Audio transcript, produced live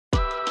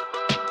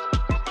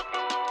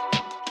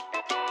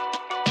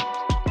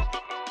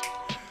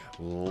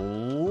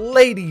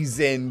Ladies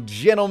and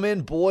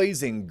gentlemen,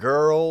 boys and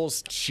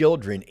girls,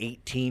 children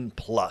 18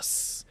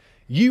 plus.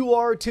 You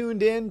are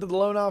tuned in to the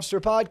Loan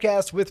Officer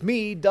Podcast with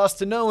me,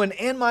 Dustin Owen,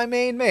 and my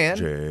main man,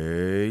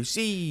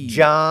 JC.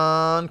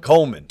 John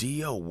Coleman.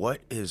 Dio, what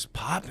is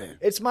poppin'?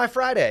 It's my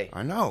Friday.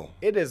 I know.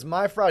 It is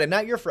my Friday.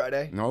 Not your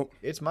Friday. Nope.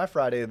 It's my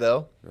Friday,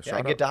 though. Yeah,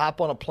 I get to hop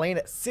on a plane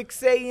at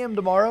 6 a.m.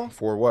 tomorrow.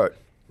 For what?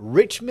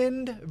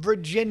 Richmond,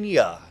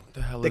 Virginia.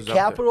 The hell The is up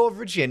capital of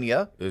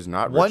Virginia. Is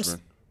not Once-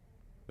 Richmond.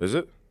 Is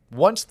it?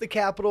 Once the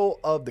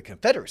capital of the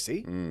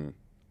Confederacy. I'm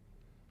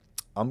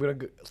going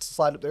to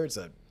slide up there. It's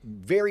a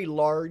very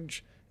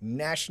large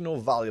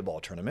national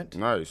volleyball tournament.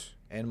 Nice.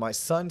 And my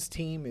son's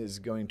team is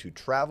going to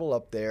travel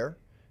up there,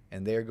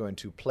 and they're going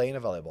to play in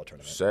a volleyball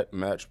tournament. Set,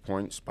 match,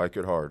 point, spike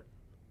it hard.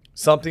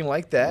 Something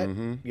like that.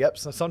 Yep.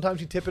 So sometimes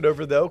you tip it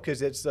over, though,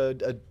 because it's a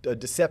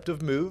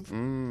deceptive move,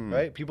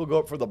 right? People go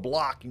up for the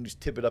block, and you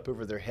just tip it up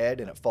over their head,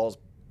 and it falls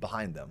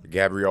behind them.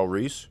 Gabrielle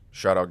Reese.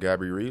 Shout out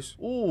Gabby Reese.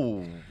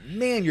 Ooh,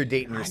 man, you're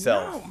dating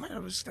yourself. I know, man.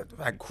 It was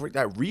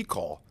that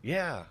recall.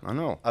 Yeah. I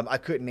know. I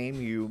couldn't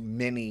name you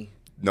many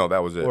No,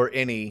 that was it. or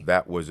any.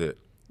 That was it.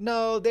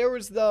 No, there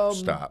was the.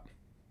 Stop.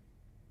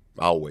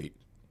 I'll wait.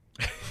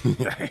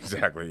 Yeah,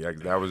 exactly. Yeah,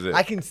 that was it.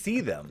 I can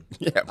see them.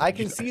 Yeah, I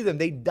can see them.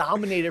 They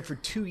dominated for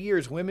 2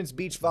 years women's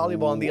beach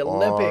volleyball in the Who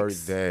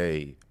Olympics. Are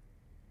they?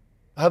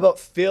 How about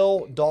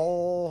Phil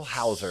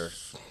Dahlhauser?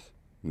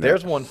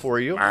 There's one for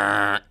you.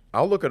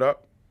 I'll look it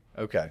up.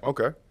 Okay.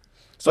 Okay.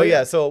 So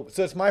yeah, so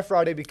it's my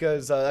Friday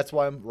because that's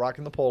why I'm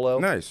rocking the polo.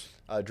 Nice.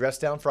 Dress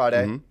down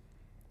Friday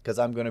because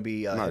I'm going to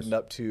be heading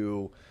up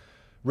to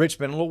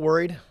Richmond. A little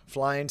worried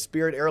flying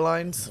Spirit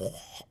Airlines.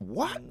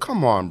 What?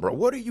 Come on, bro.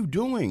 What are you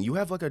doing? You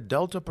have like a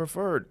Delta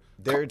preferred.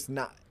 There's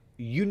not.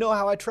 You know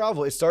how I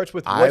travel. It starts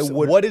with I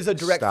what is a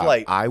direct stop.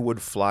 flight? I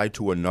would fly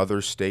to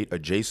another state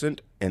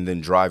adjacent and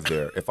then drive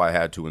there if I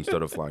had to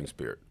instead of flying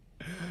Spirit.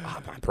 I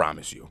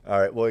promise you. All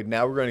right. Well,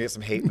 now we're going to get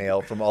some hate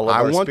mail from all of I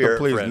our want Spirit the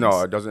please. friends.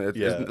 No, it doesn't.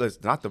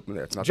 It's not the.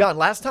 It's not John,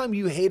 last time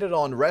you hated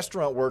on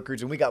restaurant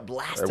workers and we got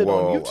blasted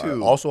Well, on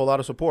YouTube. also a lot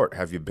of support.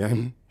 Have you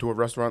been to a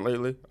restaurant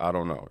lately? I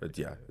don't know.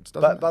 It's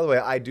But by the way,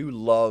 I do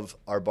love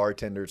our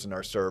bartenders and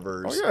our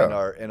servers Oh,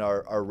 yeah. and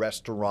our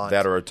restaurant.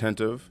 that are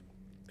attentive.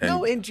 And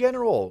No, in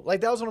general,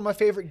 like that was one of my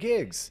favorite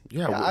gigs.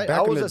 Yeah, I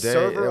back in was the a day,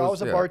 server. it I was-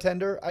 was a yeah.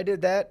 bartender. I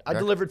did that. I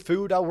delivered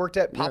food. I worked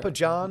at Papa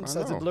John's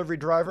I as a know. delivery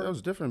driver. It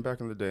was different back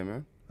in the day,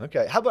 man.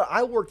 Okay. How about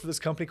I worked for this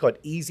company called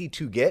Easy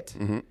to Get.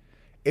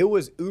 It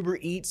was Uber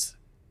Eats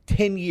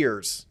 10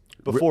 years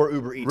before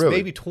Uber Eats, really?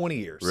 maybe 20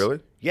 years.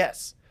 Really?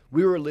 Yes.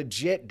 We were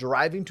legit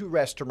driving to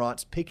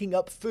restaurants, picking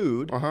up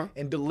food,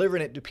 and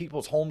delivering it to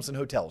people's homes and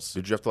hotels.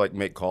 Did you have to like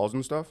make calls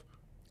and stuff?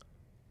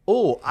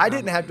 Oh, I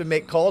didn't have to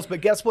make calls, but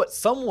guess what?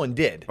 Someone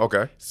did.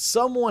 Okay.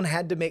 Someone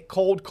had to make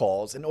cold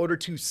calls in order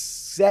to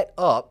set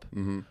up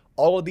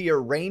all of the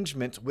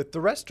arrangements with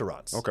the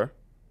restaurants. Okay.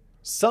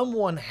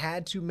 Someone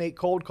had to make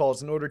cold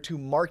calls in order to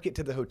market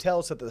to the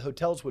hotels so that the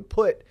hotels would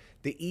put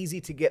the easy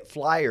to get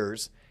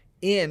flyers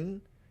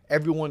in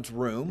everyone's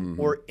room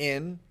or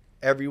in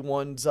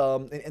everyone's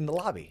in the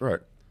lobby. Right.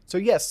 So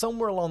yes,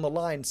 somewhere along the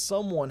line,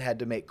 someone had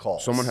to make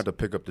calls. Someone had to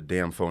pick up the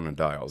damn phone and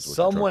dial. is what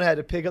you're Someone had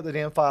to pick up the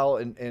damn file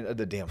and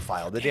the damn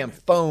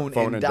phone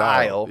trying- and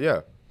dial.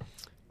 Yeah.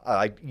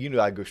 I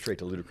go straight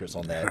to ludicrous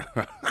on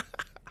that.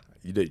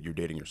 You're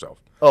dating yourself.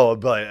 Oh,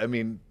 but I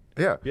mean,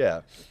 Yeah.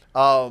 yeah.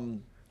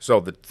 So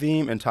the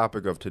theme and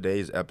topic of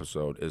today's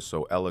episode is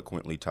so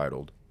eloquently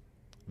titled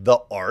The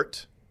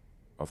art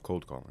of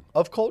cold calling.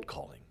 of cold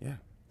calling. Yeah.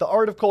 The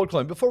art of cold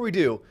calling. Before we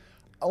do,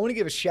 I want to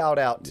give a shout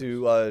out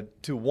to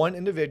one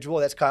individual.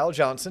 That's Kyle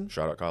Johnson.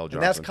 Shout out Kyle Johnson.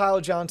 And that's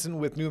Kyle Johnson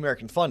with New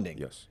American Funding.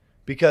 Yes.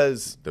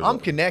 Because There's I'm a-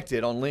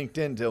 connected on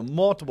LinkedIn to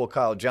multiple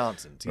Kyle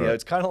Johnsons. You know, Right.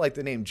 it's kind of like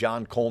the name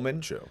John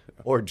Coleman Chill.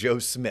 or Joe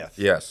Smith.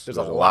 Yes. There's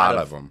There's a a lot lot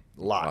of of them.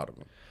 Lot. A lot of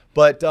them.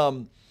 But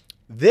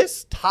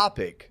this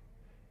topic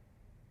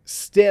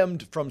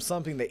stemmed from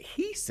something that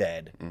he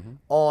said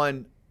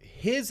on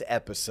his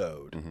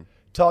episode,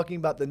 talking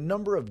about the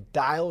number of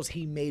dials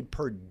he made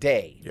per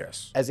day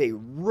Yes. as a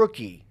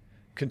rookie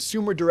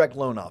consumer direct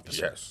loan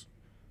officer. Yes.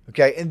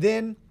 Okay. And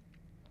then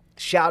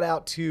shout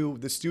out to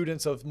the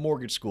students of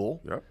mortgage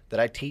school Yep. that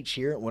I teach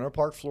here at Winter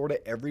Park,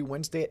 Florida, every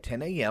Wednesday at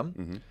 10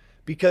 a.m.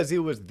 Because it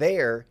was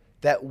there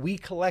that we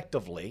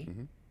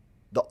collectively,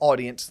 the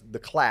audience, the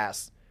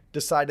class,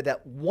 decided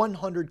that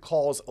 100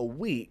 calls a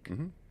week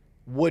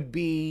would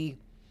be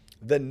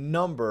the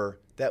number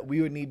that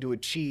we would need to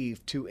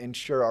achieve to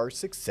ensure our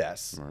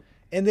success. Right.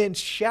 And then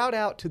shout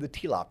out to the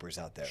T-Loppers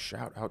out there.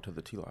 Shout out to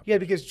the T-Lop. Yeah,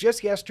 because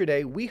just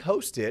yesterday we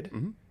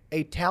hosted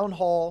a town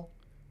hall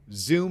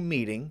Zoom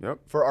meeting Yep.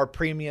 for our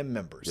premium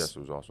members. Yes, it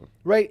was awesome.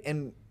 Right,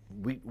 and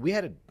we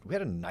had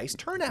a nice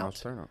turnout.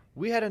 Nice turnout.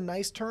 We had a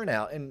nice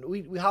turnout, and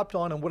we hopped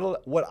on. And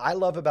what I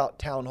love about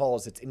town hall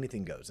is it's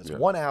anything goes. It's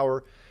 1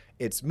 hour.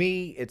 It's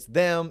me. It's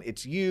them.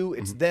 It's you.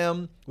 It's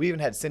them. We even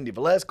had Cindy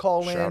Velez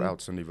call in. Shout out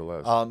Cindy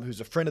Velez.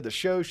 Who's a friend of the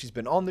show. She's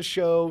been on the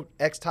show,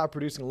 ex-top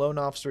producing loan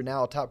officer,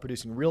 now a top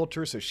producing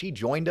realtor. So she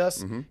joined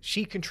us.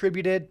 She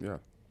contributed. Yeah.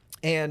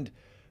 And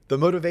The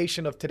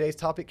motivation of today's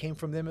topic came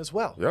from them as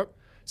well. Yep.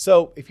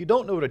 So if you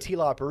don't know what a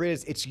T-Lopper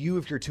is, it's you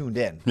if you're tuned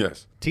in.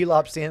 Yes.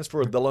 T-Lop stands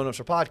for the Loan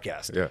Officer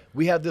Podcast. Yeah.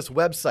 We have this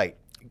website.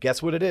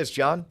 Guess what it is,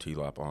 John?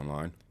 T-Lop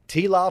Online.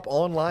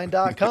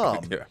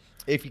 tloponline.com. Yeah.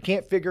 If you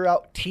can't figure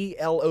out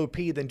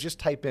TLOP, then just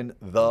type in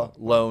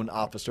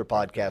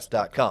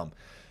theloanofficerpodcast.com.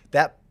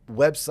 That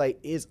website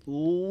is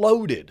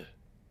loaded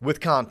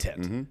with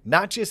content,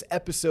 not just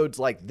episodes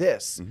like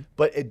this,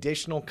 but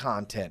additional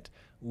content,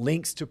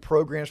 links to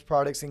programs,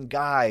 products, and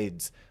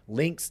guides,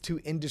 links to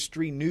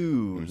industry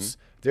news.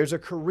 There's a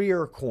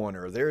career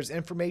corner. There's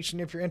information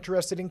if you're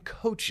interested in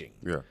coaching.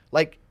 Yeah.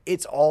 Like,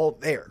 it's all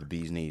there. The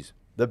bee's knees.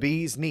 The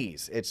bee's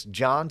knees. It's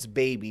John's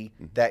baby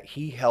that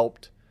he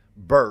helped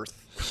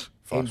birth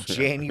in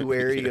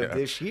January of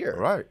this year.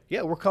 Right.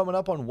 Yeah, we're coming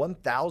up on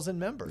 1,000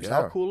 members.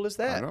 How Yeah. cool is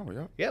that? I know,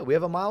 yeah. Yeah, we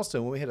have a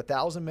milestone. When we hit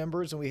 1,000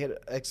 members and we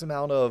hit X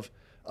amount of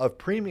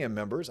premium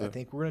members, I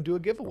think we're going to do a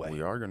giveaway.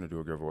 We are going to do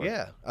a giveaway.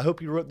 Yeah. I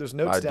hope you wrote those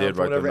notes I down did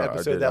for write whatever them down.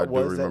 episode that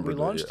was that we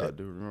launched I it.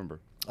 do remember.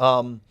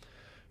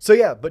 So,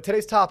 yeah, but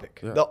today's topic,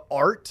 Yeah. the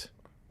art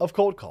of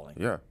cold calling.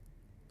 Yeah.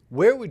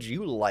 Where would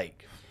you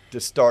like to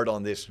start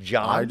on this,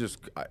 John? I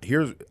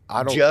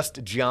don't.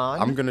 Just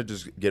John? I'm gonna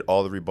just get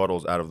all the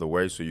rebuttals out of the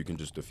way so you can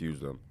just diffuse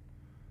them.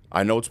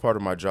 I know it's part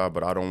of my job,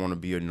 but I don't want to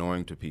be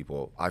annoying to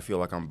people. I feel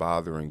like I'm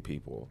bothering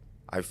people.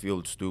 I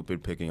feel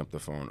stupid picking up the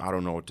phone. I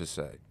don't know what to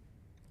say.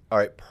 All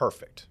right,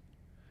 perfect.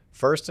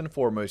 First and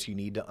foremost, you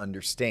need to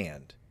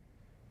understand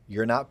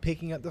you're not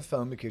picking up the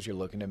phone because you're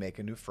looking to make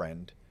a new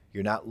friend.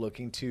 You're not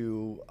looking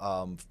to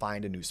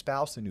find a new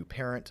spouse, a new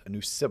parent, a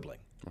new sibling.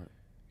 Right.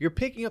 You're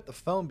picking up the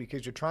phone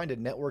because you're trying to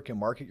network and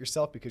market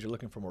yourself because you're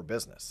looking for more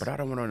business. But I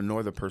don't want to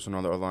annoy the person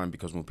on the other line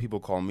because when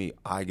people call me,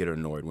 I get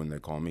annoyed when they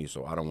call me.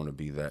 So I don't want to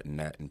be that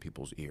gnat in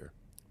people's ear.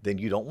 Then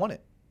you don't want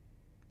it.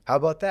 How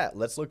about that?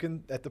 Let's look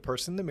at the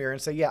person in the mirror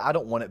and say, yeah, I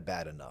don't want it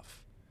bad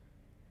enough.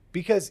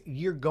 Because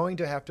you're going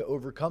to have to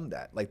overcome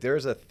that. Like,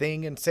 there's a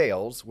thing in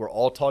sales we're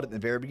all taught at the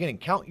very beginning.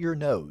 Count your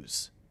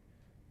no's.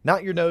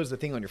 Not your nose, the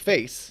thing on your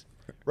face,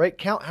 right?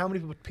 Count how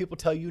many people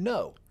tell you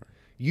no.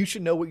 You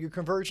should know what your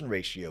conversion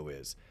ratio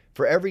is.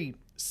 For every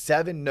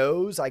 7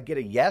 no's, I get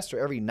a yes, or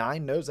every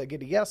 9 no's, I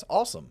get a yes.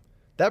 Awesome.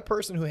 That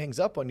person who hangs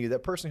up on you,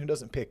 that person who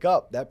doesn't pick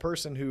up, that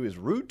person who is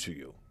rude to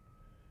you,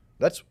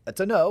 that's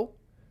a no.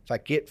 If I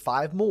get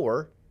 5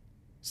 more,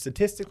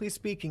 statistically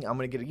speaking, I'm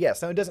going to get a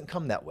yes. Now, it doesn't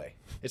come that way.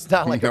 It's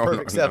not like a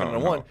perfect 7 and a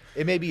 1.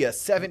 It may be a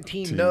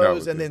 17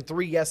 no's and then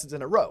 3 yeses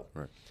in a row.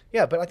 Right.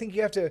 Yeah, but I think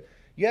you have to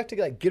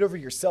like get over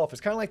yourself. It's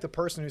kind of like the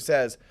person who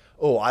says,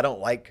 "Oh, I don't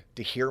like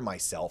to hear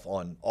myself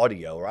on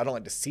audio," or "I don't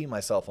like to see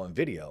myself on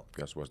video."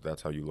 Guess what?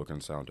 That's how you look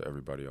and sound to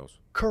everybody else.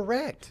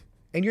 Correct.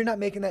 And you're not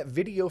making that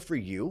video for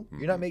you.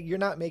 You're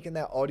not making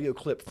that audio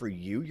clip for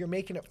you. You're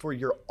making it for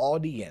your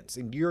audience,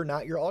 and you're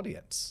not your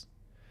audience.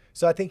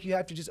 So I think you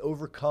have to just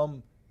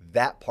overcome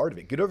that part of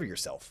it. Get over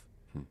yourself.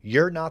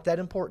 You're not that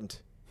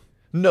important.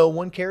 No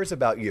one cares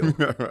about you.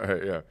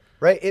 Right, yeah.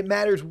 Right? It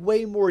matters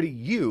way more to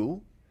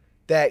you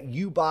that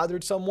you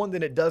bothered someone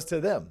than it does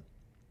to them.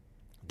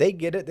 They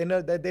get it. They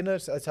know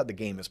that's how the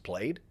game is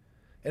played.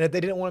 And if they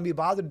didn't want to be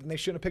bothered, then they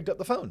shouldn't have picked up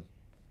the phone.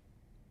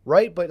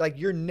 Right? But like,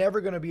 you're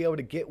never going to be able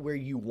to get where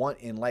you want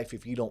in life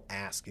if you don't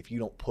ask, if you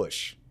don't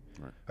push.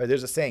 Right?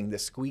 There's a saying, the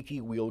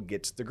squeaky wheel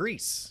gets the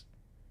grease.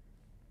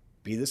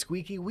 Be the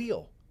squeaky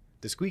wheel.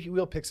 The squeaky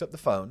wheel picks up the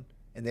phone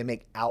and they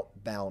make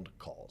outbound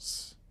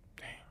calls.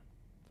 Damn.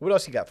 What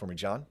else you got for me,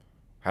 John?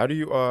 How do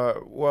you,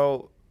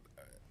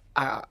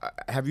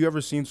 have you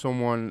ever seen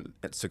someone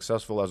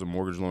successful as a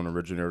mortgage loan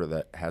originator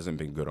that hasn't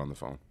been good on the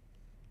phone?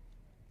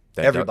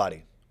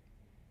 Everybody.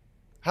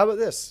 How about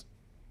this?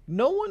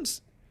 No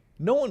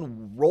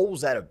one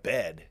rolls out of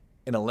bed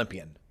an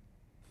Olympian.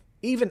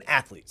 Even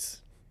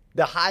athletes.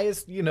 The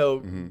highest,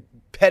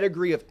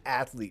 pedigree of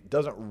athlete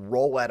doesn't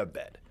roll out of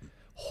bed.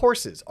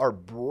 Horses are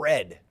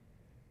bred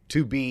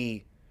to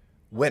be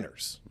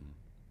winners.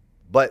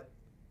 But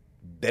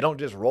they don't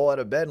just roll out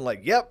of bed and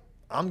like, yep,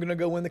 I'm going to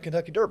go win the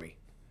Kentucky Derby.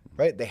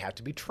 Right? They have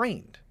to be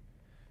trained.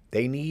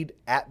 They need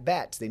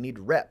at-bats. They need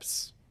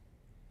reps.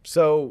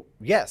 So,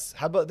 yes,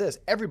 how about this?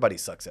 Everybody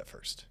sucks at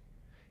first.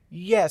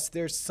 Yes,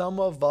 there's some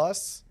of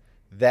us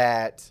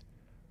that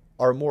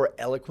are more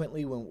eloquent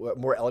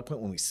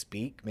when we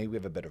speak. Maybe we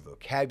have a better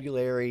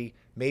vocabulary.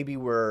 Maybe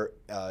we're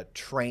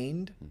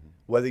trained,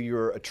 whether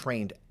you're a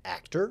trained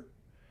actor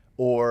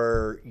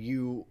or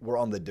you were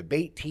on the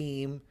debate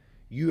team.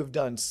 You have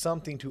done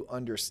something to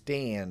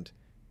understand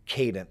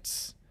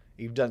cadence.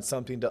 You've done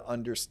something to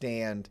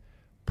understand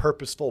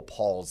purposeful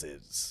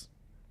pauses.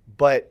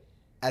 But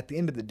at the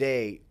end of the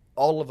day,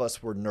 all of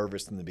us were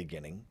nervous in the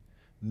beginning.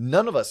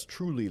 None of us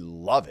truly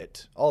love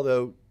it.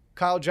 Although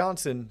Kyle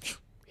Johnson,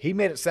 he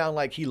made it sound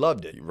like he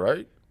loved it.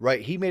 Right?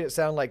 Right. He made it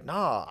sound like,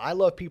 nah, I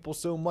love people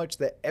so much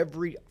that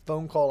every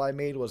phone call I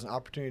made was an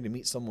opportunity to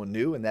meet someone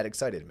new, and that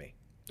excited me.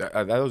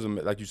 That was,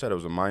 like you said, it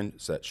was a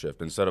mindset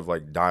shift. Instead of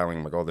like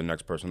dialing like, the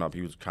next person up,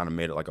 he was kind of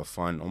made it like a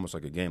fun, almost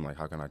like a game. Like,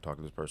 how can I talk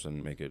to this person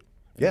and make it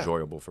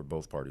enjoyable for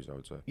both parties, I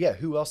would say. Yeah,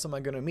 who else am I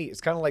going to meet?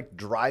 It's kind of like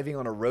driving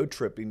on a road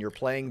trip and you're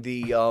playing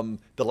the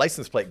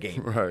license plate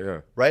game. Right,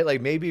 yeah. Right?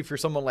 Like maybe if you're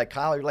someone like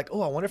Kyle, you're like,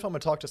 oh, I wonder if I'm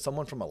going to talk to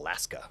someone from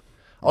Alaska.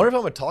 I wonder if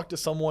I'm going to talk to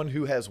someone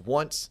who has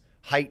once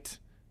hiked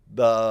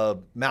the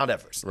Mount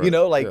Everest. Right. You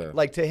know,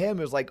 like to him,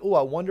 it was like, oh,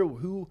 I wonder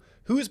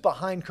who's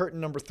behind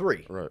curtain number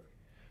 3. Right.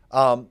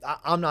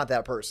 I'm not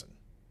that person.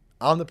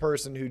 I'm the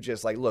person who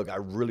just like, look, I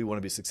really want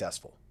to be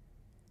successful.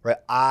 Right?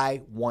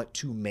 I want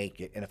to make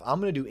it. And if I'm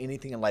going to do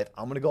anything in life,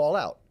 I'm going to go all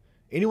out.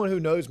 Anyone who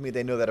knows me,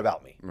 they know that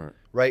about me.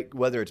 Right?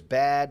 Whether it's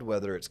bad,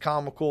 whether it's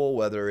comical,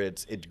 whether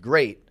it's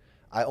great,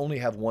 I only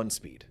have one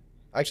speed.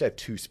 I actually have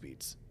 2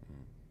 speeds.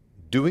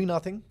 Doing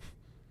nothing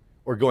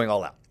or going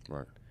all out.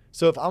 Right.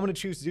 So if I'm going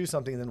to choose to do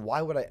something, then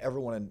why would I ever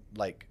want to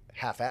like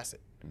half-ass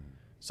it?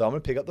 So I'm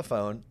going to pick up the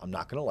phone. I'm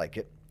not going to like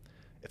it.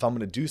 If I'm going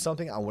to do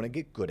something, I want to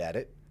get good at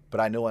it. But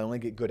I know I only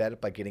get good at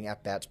it by getting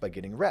at-bats, by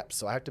getting reps.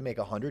 So I have to make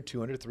 100,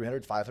 200,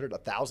 300, 500,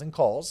 1,000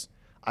 calls.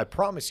 I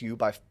promise you,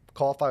 by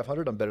call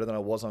 500, I'm better than I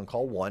was on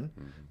call 1.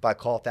 By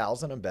call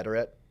 1,000, I'm better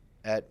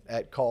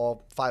at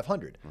call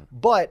 500.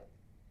 But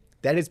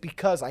that is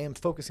because I am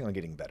focusing on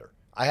getting better.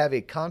 I have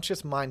a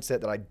conscious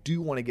mindset that I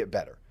do want to get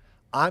better.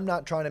 I'm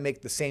not trying to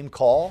make the same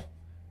call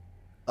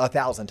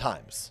 1,000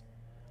 times.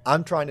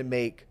 I'm trying to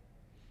make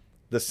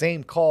the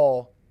same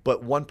call,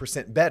 but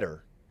 1%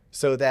 better,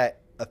 so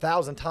that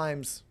 1,000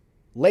 times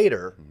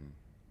later,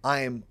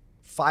 I am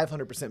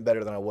 500%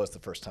 better than I was the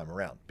first time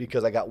around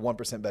because I got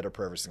 1% better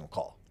per every single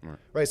call.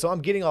 Right? So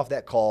I'm getting off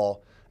that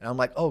call and I'm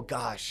like, oh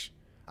gosh,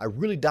 I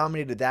really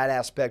dominated that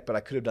aspect, but I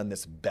could have done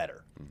this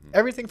better.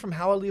 Everything from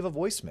how I leave a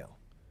voicemail.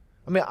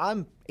 I mean,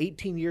 I'm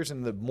 18 years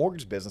in the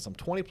mortgage business. I'm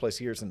 20 plus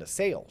years into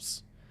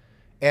sales.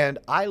 And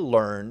I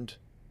learned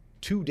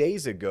 2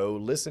 days ago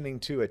listening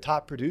to a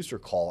top producer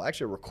call,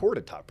 actually a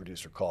recorded top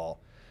producer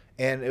call.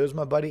 And it was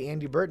my buddy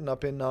Andy Burton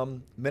up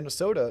in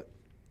Minnesota,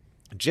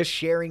 just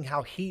sharing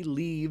how he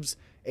leaves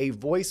a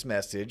voice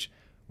message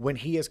when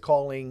he is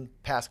calling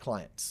past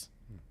clients.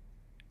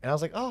 And I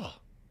was like, oh,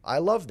 I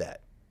love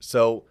that.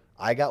 So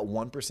I got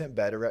 1%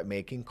 better at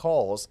making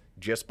calls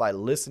just by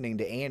listening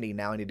to Andy.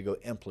 Now I need to go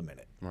implement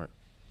it. Right.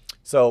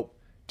 So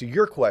to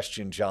your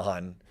question,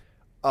 John,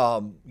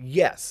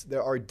 yes,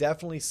 there are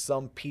definitely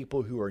some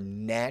people who are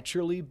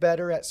naturally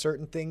better at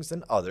certain things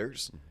than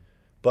others.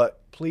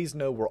 But please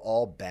know we're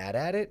all bad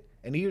at it.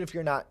 And even if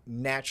you're not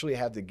naturally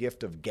have the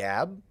gift of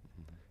gab,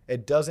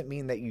 it doesn't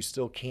mean that you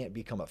still can't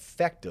become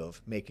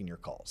effective making your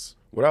calls.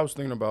 What I was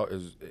thinking about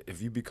is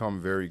if you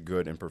become very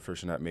good and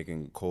proficient at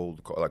making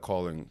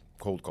calling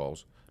cold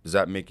calls, does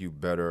that make you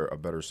a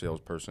better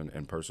salesperson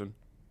in person?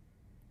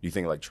 Do you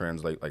think like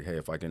translate like, hey,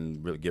 if I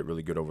can really get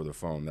really good over the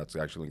phone, that's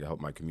actually going to help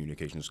my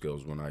communication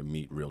skills when I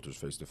meet realtors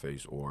face to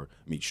face or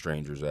meet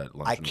strangers at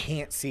lunch? I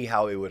can't see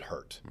how it would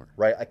hurt,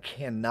 right? I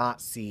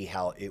cannot see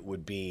how it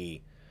would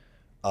be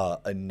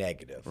a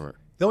negative. Right.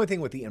 The only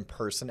thing with the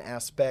in-person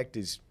aspect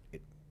is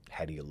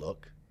how do you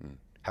look?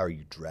 How are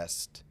you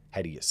dressed?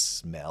 How do you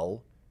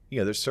smell? You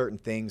know, there's certain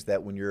things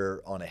that when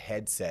you're on a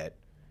headset,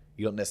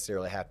 you don't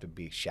necessarily have to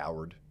be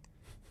showered.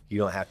 You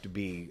don't have to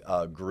be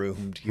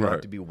groomed. You don't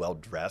have to be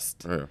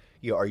well-dressed. Yeah.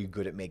 You know, are you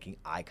good at making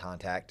eye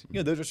contact? You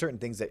know, those are certain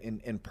things that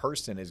in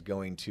person is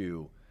going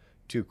to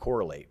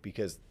correlate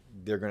because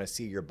they're going to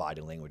see your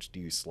body language. Do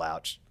you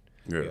slouch?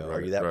 Yeah, You know, right,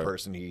 are you that right.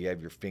 person who you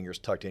have your fingers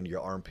tucked into your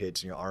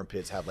armpits and your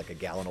armpits have like a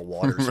gallon of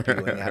water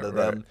spewing out of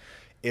them?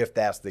 If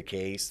that's the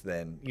case,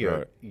 then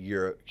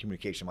your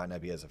communication might not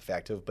be as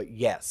effective. But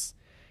yes,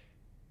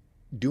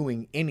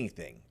 doing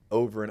anything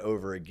over and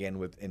over again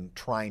and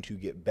trying to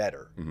get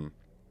better.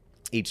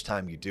 Each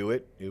time you do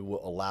it, it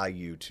will allow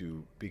you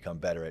to become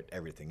better at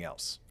everything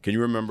else. Can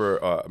you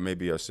remember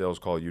maybe a sales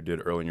call you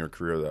did early in your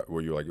career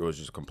where you're like, it was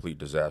just a complete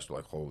disaster?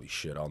 Like, holy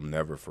shit, I'll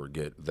never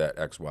forget that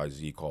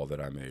XYZ call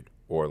that I made.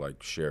 Or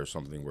like share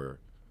something where...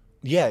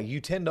 Yeah, you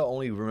tend to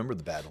only remember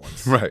the bad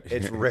ones. Right.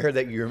 It's rare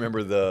that you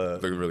remember the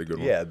really good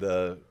ones. Yeah,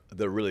 the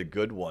really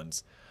good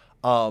ones.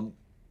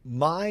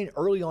 Mine,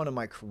 early on in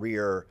my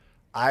career,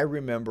 I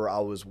remember I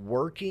was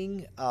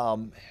working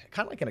kind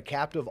of like in a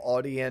captive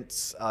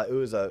audience. It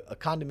was a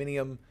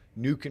condominium,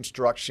 new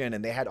construction,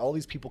 and they had all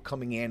these people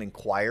coming in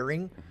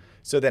inquiring.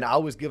 So then I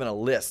was given a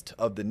list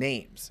of the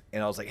names,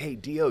 and I was like, hey,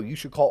 D.O., you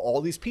should call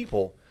all these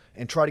people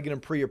and try to get them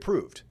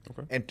pre-approved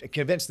and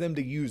convince them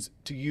to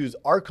use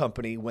our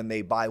company when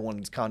they buy one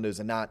of these condos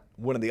and not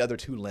one of the other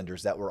 2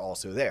 lenders that were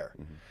also there.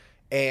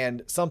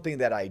 And something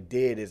that I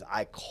did is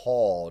I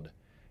called,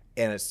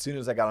 and as soon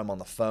as I got them on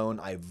the phone,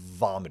 I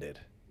vomited.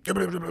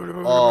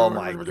 Oh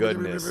my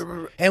goodness.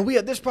 And we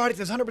have this product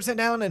that's 100%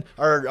 down and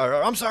or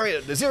I'm sorry,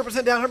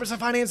 0% down, 100%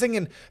 financing,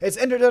 and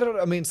it's I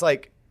mean, it's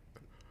like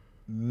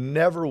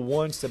never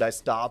once did I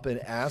stop and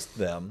ask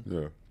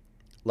them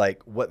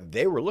like what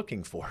they were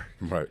looking for.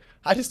 Right.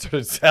 I just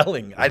started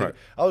selling. I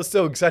was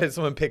so excited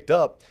someone picked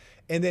up.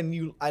 And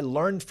then I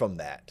learned from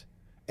that.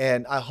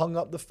 And I hung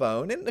up the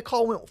phone. And the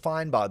call went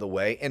fine, by the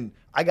way. And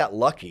I got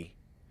lucky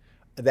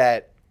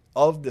that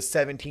of the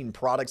 17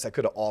 products I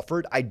could have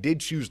offered, I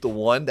did choose the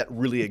one that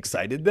really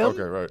excited them.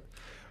 Okay, right.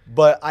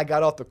 But I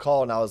got off the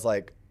call and I was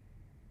like,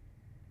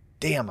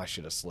 damn, I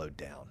should have slowed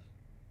down.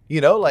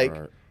 You know, like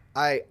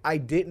I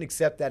didn't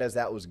accept that as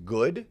that was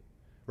good,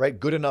 right?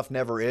 Good enough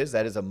never is.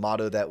 That is a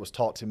motto that was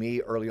taught to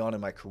me early on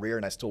in my career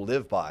and I still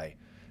live by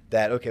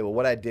that. Okay, well,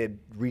 what I did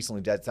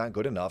recently, that's not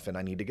good enough and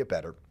I need to get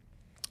better.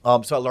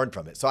 So I learned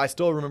from it. So I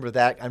still remember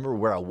that. I remember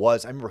where I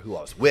was. I remember who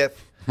I was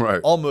with. Right.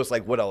 Almost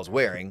like what I was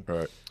wearing.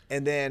 Right.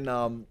 And then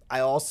I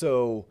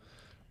also,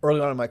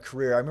 early on in my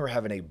career, I remember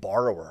having a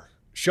borrower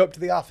show up to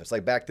the office,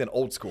 like back then,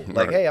 old school.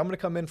 Like, hey, I'm going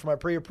to come in for my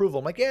pre-approval.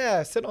 I'm like,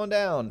 yeah, sit on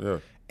down. Yeah.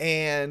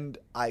 And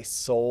I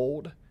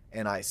sold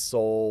and I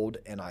sold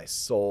and I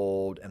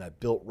sold and I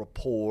built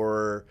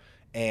rapport.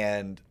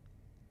 And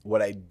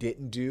what I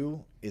didn't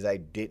do is I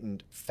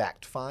didn't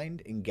fact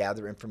find and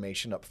gather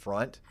information up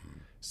front.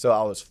 So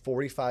I was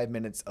 45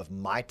 minutes of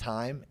my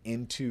time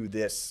into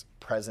this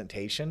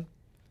presentation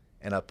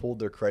and I pulled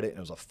their credit and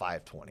it was a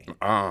 520.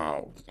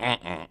 Oh.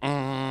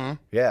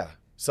 Yeah.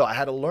 So I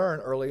had to learn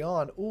early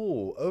on,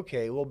 ooh,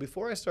 okay, well,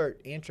 before I start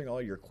answering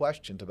all your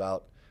questions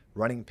about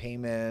running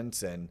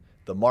payments and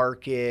the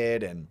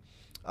market and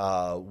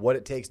what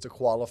it takes to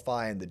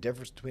qualify and the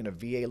difference between a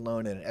VA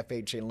loan and an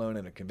FHA loan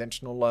and a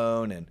conventional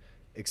loan and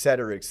et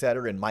cetera,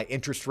 and my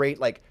interest rate,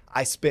 like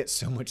I spent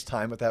so much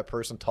time with that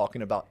person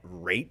talking about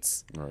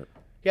rates. Right.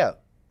 Yeah.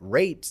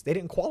 Rates, they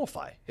didn't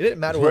qualify. It didn't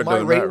matter what my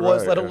rate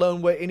was, let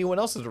alone what anyone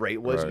else's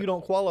rate was. You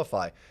don't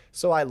qualify.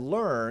 So I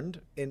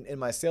learned in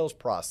my sales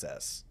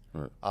process.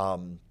 Right.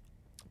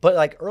 But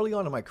like early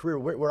on in my career,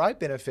 where I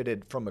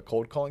benefited from a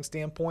cold calling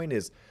standpoint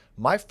is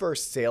my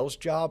first sales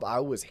job, I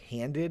was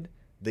handed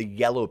the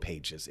Yellow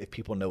Pages, if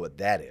people know what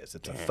that is.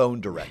 It's a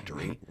phone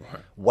directory.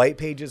 Right. White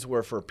Pages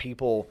were for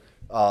people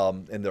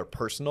in their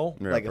personal.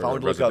 Yeah, like if I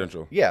want to look up,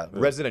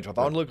 residential. If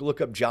I want to look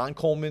up John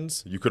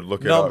Coleman's you could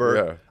look number,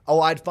 it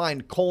up, I'd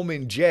find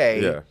Coleman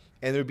J. Yeah.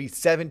 And there'd be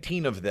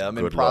 17 of them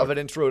in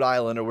Providence, Rhode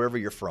Island, or wherever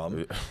you're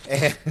from.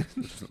 And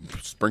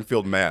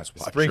Springfield, Mass.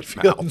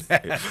 Springfield,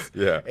 Mass.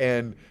 Yeah.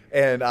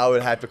 And I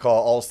would have to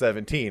call all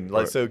 17.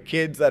 Like so,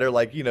 kids that are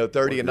like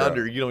 30 and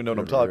under, you don't know what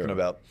I'm talking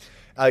about.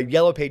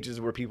 Yellow Pages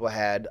where people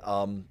had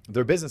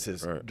their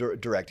businesses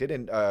directed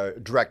and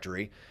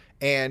directory.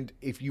 And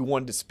if you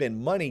wanted to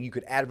spend money, you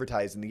could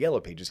advertise in the Yellow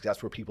Pages because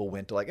that's where people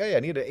went to like, hey, I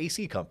need an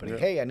AC company. Yeah.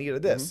 Hey, I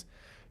needed this.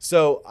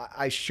 So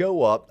I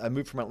show up. I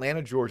moved from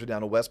Atlanta, Georgia,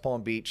 down to West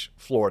Palm Beach,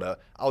 Florida.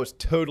 I was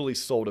totally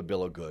sold a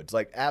bill of goods,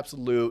 like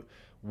absolute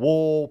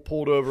wool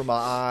pulled over my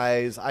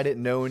eyes. I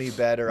didn't know any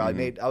better. I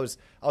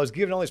was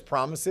given all these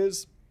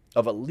promises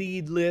of a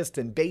lead list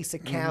and base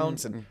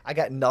accounts, and I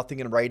got nothing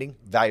in writing.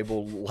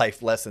 Valuable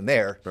life lesson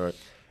there. Right.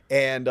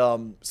 And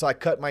so I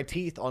cut my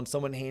teeth on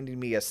someone handing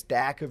me a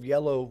stack of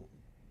Yellow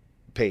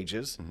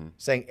Pages,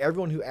 saying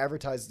everyone who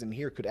advertises in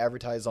here could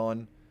advertise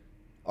on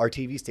our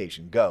TV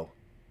station. Go.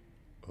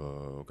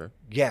 Okay.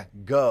 Yeah,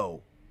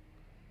 go.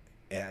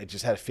 And I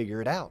just had to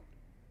figure it out.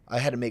 I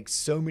had to make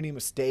so many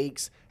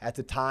mistakes. At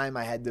the time,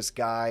 I had this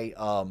guy,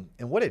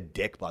 and what a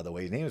dick, by the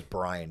way. His name is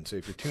Brian. So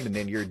if you're tuning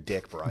in, you're a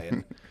dick,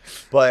 Brian.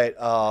 But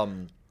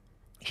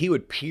he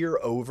would peer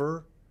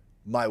over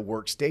my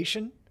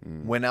workstation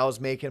when I was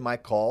making my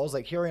calls.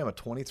 Like here I am, a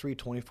 23,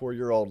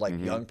 24-year-old like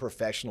young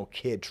professional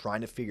kid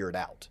trying to figure it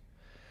out.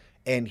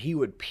 And he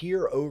would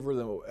peer over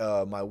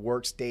my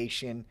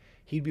workstation.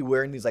 He'd be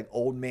wearing these like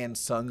old man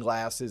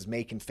sunglasses,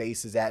 making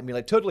faces at me,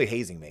 like totally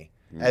hazing me,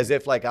 as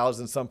if like I was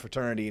in some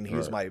fraternity and he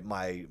was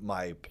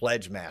my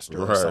pledge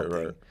master or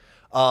something.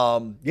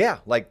 Yeah,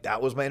 like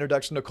that was my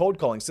introduction to cold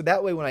calling. So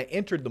that way, when I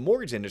entered the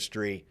mortgage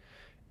industry,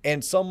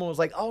 and someone was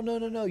like, "Oh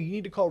no, you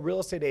need to call real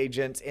estate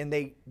agents," and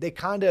they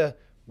kind of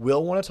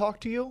will want to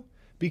talk to you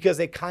because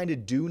they kind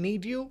of do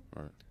need you.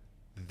 Right.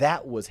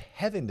 That was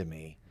heaven to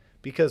me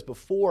because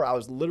before I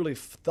was literally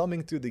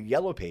thumbing through the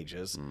Yellow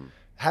Pages,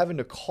 having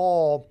to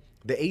call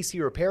the AC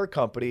repair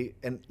company,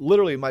 and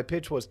literally my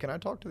pitch was, "Can I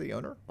talk to the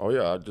owner?" Oh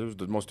yeah, it was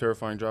the most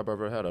terrifying job I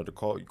ever had. I had to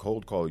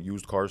cold call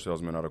used car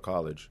salesmen out of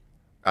college.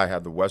 I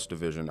had the West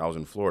Division. I was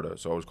in Florida,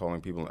 so I was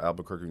calling people in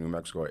Albuquerque, New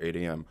Mexico at 8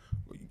 a.m.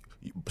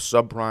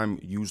 Subprime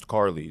used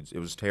car leads. It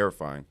was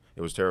terrifying.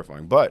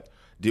 But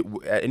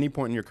at any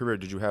point in your career,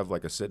 did you have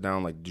like a sit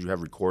down? Like, did you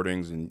have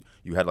recordings and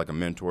you had like a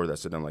mentor that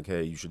sit down like,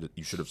 "Hey, you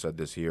should have said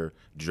this here"?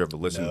 Did you ever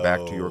listen back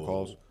to your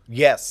calls?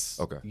 Yes.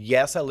 Okay.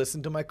 Yes, I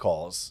listened to my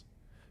calls.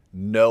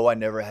 No, I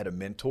never had a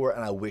mentor,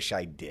 and I wish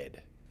I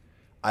did.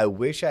 I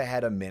wish I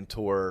had a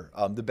mentor.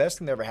 The best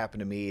thing that ever happened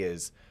to me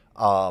is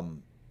I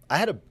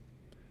had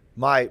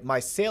my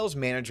sales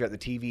manager at the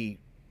TV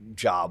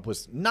job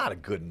was not a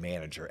good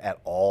manager at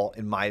all,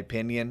 in my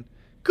opinion.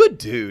 Good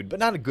dude, but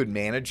not a good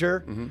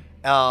manager.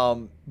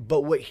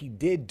 But what he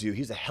did do,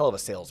 he's a hell of a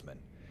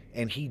salesman.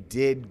 And he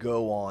did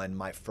go on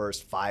my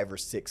first 5 or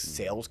 6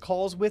 sales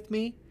calls with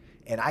me,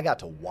 and I got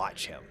to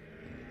watch him.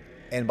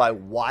 And by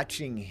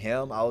watching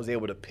him, I was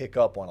able to pick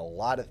up on a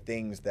lot of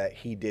things that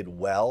he did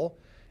well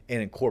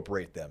and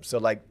incorporate them. So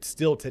like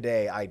still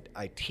today,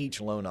 I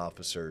teach loan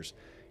officers,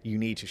 you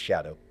need to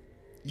shadow.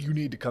 You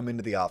need to come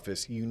into the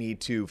office. You need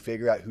to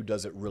figure out who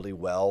does it really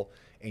well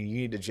and you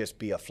need to just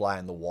be a fly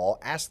on the wall,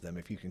 ask them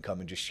if you can come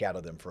and just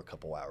shadow them for a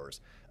couple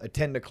hours.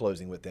 Attend a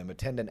closing with them.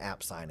 Attend an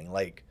app signing.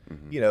 Like,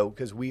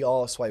 because we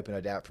all swipe and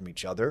adapt from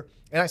each other.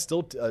 And I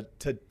still,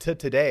 to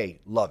today,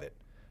 love it.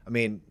 I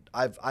mean,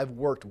 I've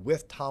worked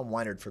with Tom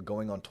Weinert for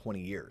going on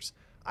 20 years.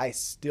 I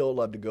still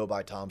love to go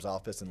by Tom's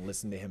office and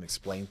listen to him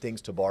explain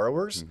things to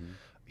borrowers.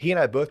 He and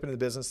I have both been in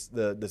the business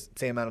the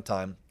same amount of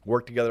time,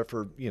 worked together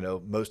for,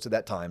 most of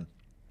that time.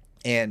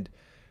 And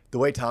the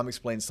way Tom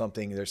explains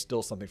something, there's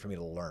still something for me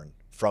to learn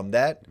from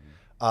that.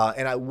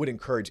 And I would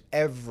encourage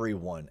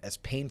everyone, as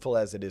painful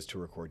as it is to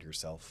record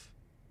yourself,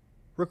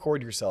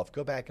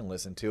 go back and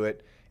listen to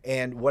it.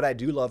 And what I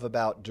do love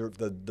about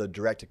the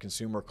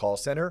direct-to-consumer call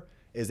center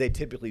is they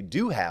typically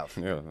do have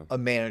a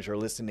manager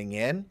listening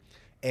in,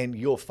 and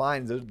you'll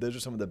find those are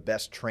some of the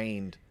best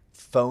trained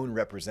phone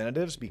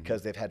representatives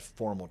because they've had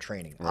formal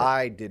training. Right.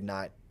 I did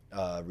not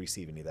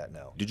receive any of that,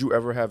 no. Did you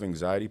ever have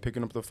anxiety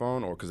picking up the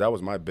phone? Or because that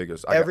was my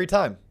biggest. Every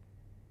time.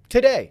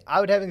 Today, I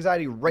would have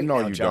anxiety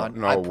now, John.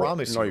 No, I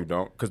promise you. No, you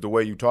don't. Because the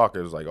way you talk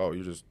is like, oh,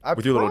 you just,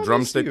 with your little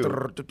drumstick.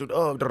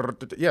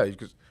 Yeah,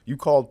 because you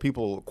called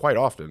people quite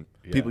often,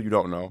 people you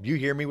don't know. You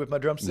hear me with my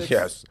drumsticks?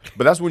 Yes.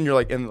 But that's when you're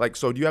like,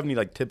 so do you have any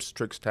like tips,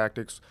 tricks,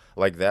 tactics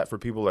like that for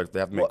people like they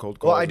have to make cold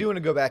calls? Well, I do want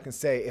to go back and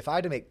say, if I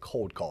had to make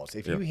cold calls,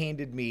 if you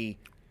handed me,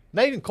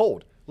 not even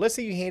cold, let's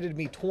say you handed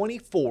me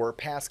 24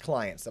 past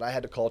clients that I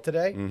had to call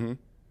today,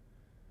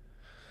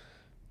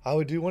 I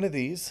would do one of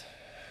these.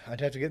 I'd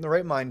have to get in the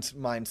right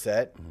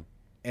mindset,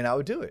 and I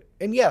would do it.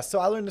 And so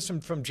I learned this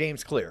from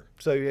James Clear.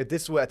 So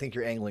this is what I think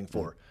you're angling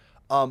for.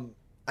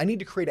 I need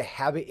to create a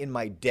habit in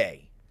my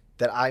day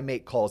that I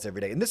make calls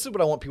every day. And this is what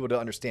I want people to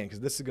understand,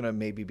 because this is going to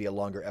maybe be a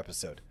longer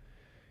episode.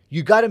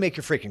 You got to make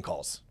your freaking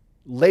calls.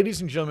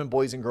 Ladies and gentlemen,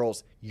 boys and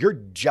girls, your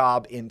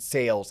job in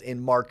sales, in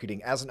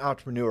marketing, as an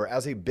entrepreneur,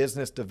 as a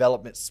business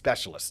development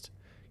specialist,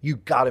 you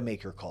got to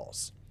make your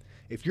calls.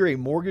 If you're a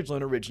mortgage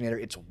loan originator,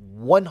 it's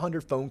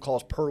 100 phone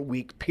calls per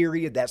week,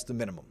 period. That's the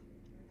minimum.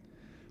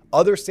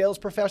 Other sales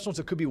professionals,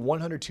 it could be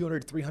 100,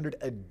 200, 300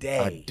 a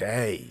day.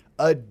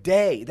 A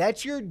day.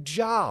 That's your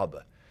job.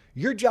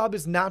 Your job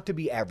is not to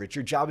be average.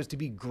 Your job is to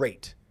be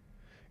great.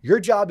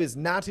 Your job is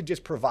not to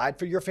just provide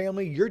for your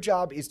family. Your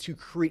job is to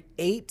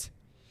create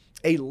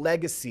a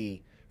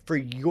legacy for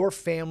your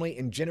family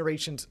and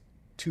generations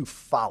to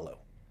follow.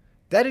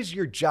 That is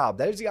your job.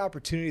 That is the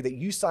opportunity that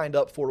you signed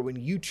up for when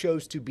you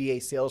chose to be a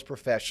sales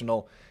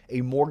professional,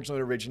 a mortgage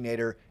loan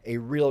originator, a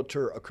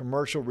realtor, a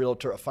commercial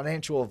realtor, a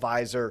financial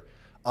advisor,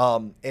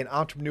 an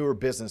entrepreneur,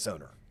 business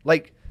owner.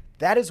 Like,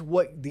 that is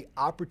what the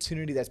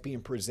opportunity that's being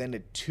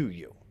presented to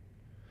you.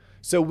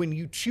 So when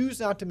you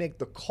choose not to make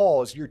the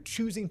calls, you're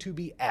choosing to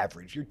be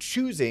average. You're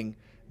choosing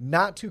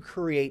not to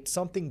create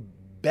something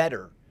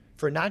better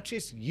for not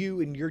just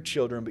you and your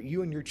children, but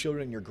you and your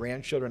children and your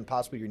grandchildren,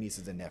 possibly your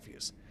nieces and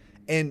nephews.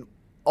 And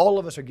all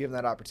of us are given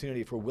that opportunity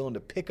if we're willing to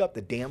pick up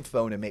the damn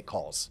phone and make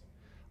calls.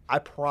 I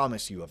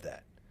promise you of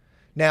that.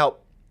 Now,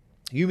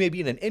 you may be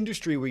in an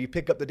industry where you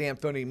pick up the damn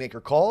phone and you make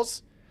your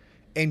calls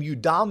and you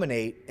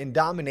dominate, and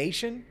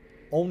domination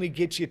only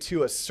gets you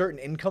to a certain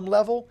income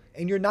level,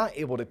 and you're not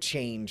able to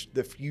change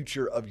the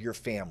future of your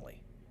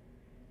family.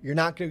 You're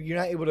not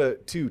able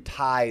to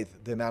tithe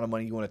the amount of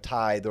money you want to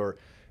tithe, or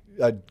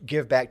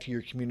give back to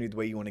your community the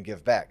way you want to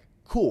give back.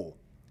 Cool.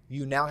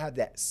 You now have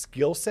that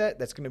skill set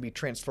that's going to be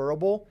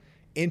transferable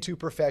into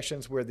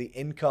professions where the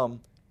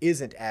income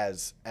isn't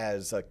as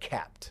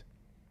capped.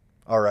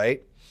 All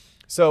right.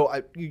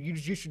 So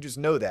you should just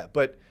know that.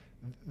 But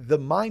the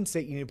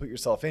mindset you need to put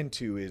yourself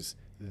into is,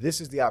 this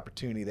is the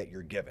opportunity that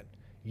you're given.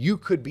 You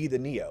could be the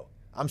Neo.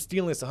 I'm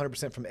stealing this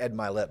 100% from Ed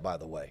Mylett, by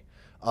the way.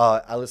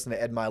 I listen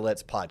to Ed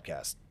Mylett's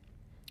podcast,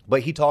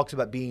 but he talks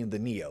about being the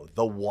Neo,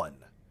 the one.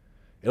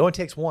 It only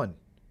takes one.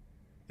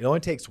 It only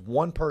takes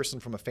one person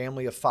from a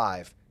family of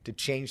 5 to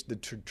change the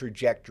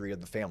trajectory of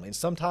the family. And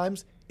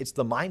sometimes it's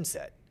the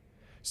mindset.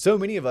 So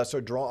many of us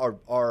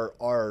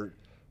are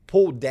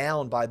pulled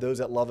down by those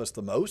that love us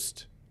the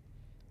most.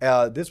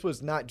 This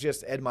was not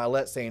just Ed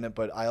Mylett saying it,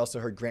 but I also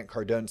heard Grant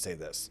Cardone say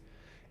this.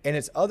 And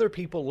it's other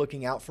people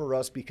looking out for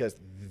us because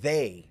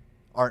they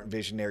aren't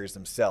visionaries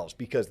themselves,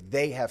 because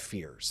they have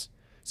fears.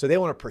 So they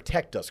want to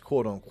protect us,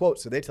 quote unquote.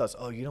 So they tell us,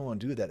 oh, you don't want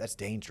to do that. That's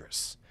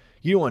dangerous.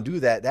 You don't want to do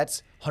that.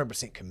 That's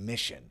 100%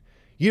 commission.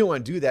 You don't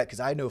want to do that because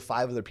I know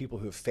 5 other people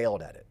who have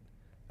failed at it.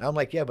 And I'm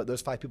like, yeah, but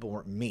those 5 people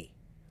weren't me.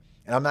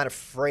 And I'm not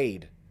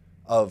afraid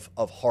of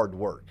hard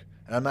work.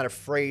 And I'm not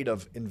afraid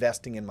of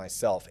investing in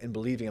myself and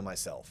believing in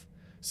myself.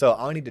 So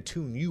I need to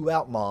tune you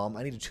out, mom.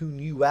 I need to tune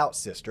you out,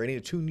 sister. I need to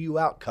tune you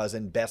out,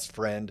 cousin, best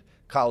friend,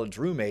 college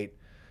roommate,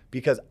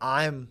 because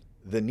I'm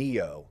the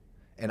Neo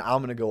and I'm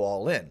going to go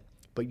all in.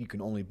 But you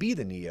can only be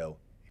the Neo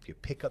if you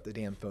pick up the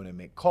damn phone and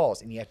make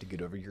calls, and you have to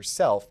get over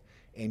yourself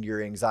and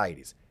your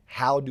anxieties.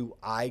 How do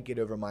I get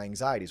over my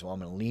anxieties? Well, I'm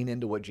going to lean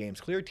into what James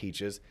Clear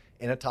teaches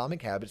in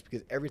Atomic Habits,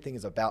 because everything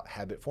is about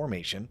habit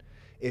formation.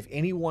 If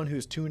anyone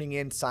who's tuning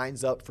in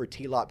signs up for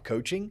TLOP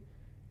coaching,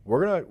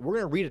 we're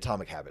gonna read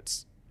Atomic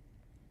Habits.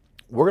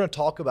 We're going to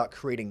talk about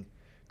creating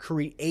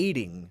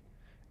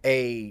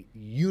a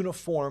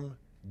uniform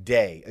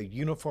day, a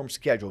uniform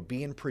schedule,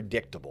 being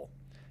predictable.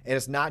 And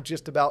it's not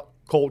just about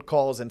cold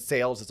calls and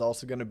sales. It's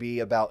also going to be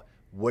about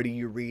what are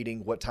you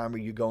reading? What time are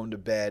you going to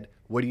bed?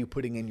 What are you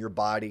putting in your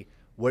body?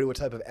 What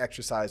type of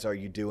exercise are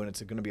you doing?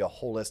 It's going to be a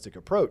holistic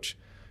approach.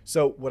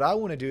 So what I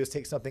want to do is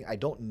take something I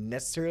don't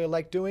necessarily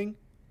like doing,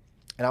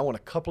 and I want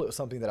to couple it with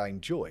something that I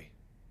enjoy.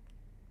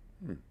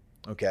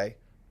 Okay?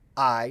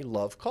 I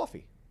love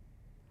coffee.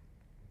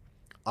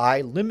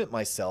 I limit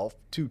myself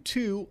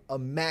to a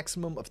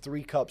maximum of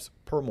 3 cups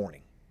per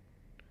morning.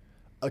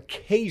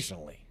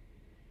 Occasionally,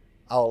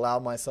 I'll allow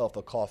myself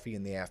a coffee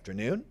in the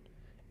afternoon.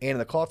 And in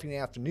the coffee in the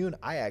afternoon,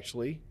 I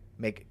actually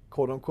make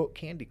quote-unquote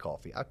candy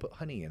coffee. I put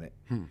honey in it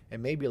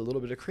and maybe a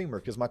little bit of creamer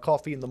because my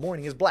coffee in the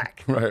morning is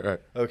black. Right.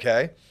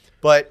 Okay?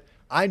 But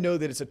I know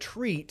that it's a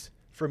treat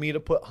for me to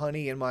put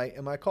honey in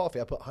my coffee.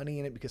 I put honey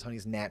in it because honey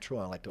is natural,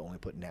 and I like to only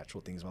put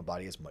natural things in my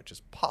body as much as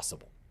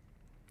possible.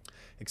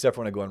 Except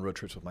for when I go on road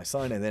trips with my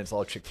son, and then it's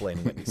all Chick-fil-A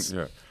and Wendy's.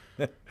 Yeah.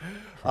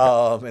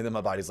 And then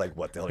my body's like,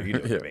 what the hell are you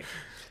doing to me?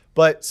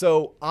 But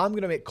so I'm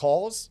going to make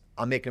calls.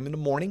 I'm making them in the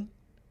morning.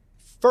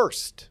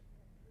 First,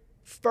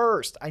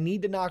 I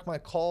need to knock my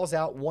calls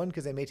out, one,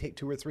 because they may take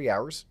 2 or 3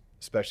 hours,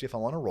 especially if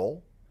I'm on a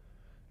roll,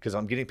 because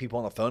I'm getting people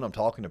on the phone, I'm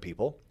talking to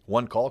people.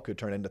 One call could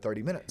turn into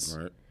 30 minutes.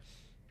 Right.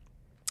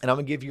 And I'm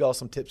going to give you all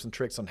some tips and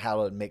tricks on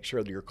how to make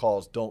sure that your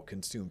calls don't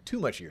consume too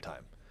much of your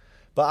time.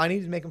 But I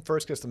need to make them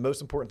first because it's the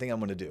most important thing I'm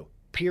going to do.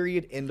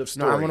 Period. End of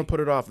story. No, I want to put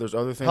it off. There's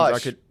other things Hush. I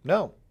could.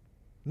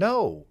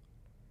 No.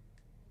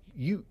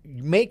 You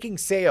making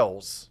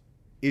sales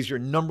is your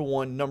number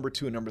 1, number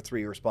 2, and number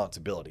 3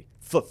 responsibility.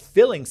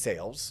 Fulfilling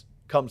sales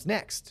comes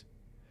next.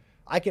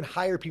 I can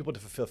hire people to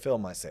fulfill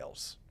my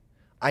sales.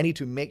 I need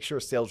to make sure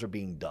sales are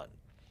being done.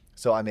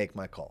 So I make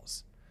my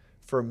calls.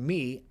 For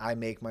me, I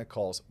make my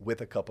calls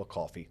with a cup of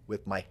coffee,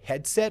 with my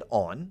headset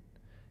on,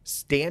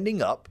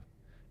 standing up.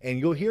 And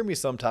you'll hear me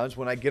sometimes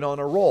when I get on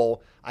a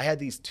roll. I had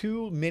these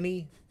 2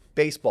 mini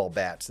baseball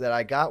bats that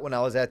I got when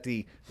I was at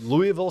the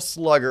Louisville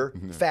Slugger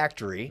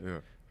factory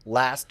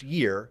last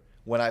year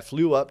when I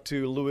flew up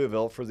to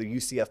Louisville for the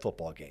UCF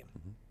football game.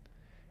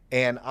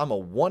 And I'm a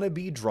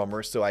wannabe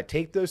drummer, so I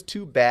take those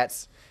 2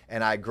 bats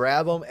and I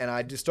grab them and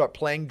I just start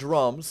playing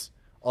drums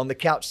on the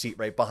couch seat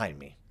right behind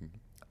me.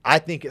 I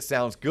think it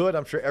sounds good.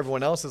 I'm sure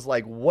everyone else is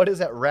like, what is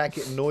that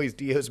racket noise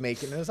Dio's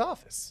making in his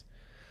office?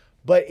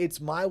 But it's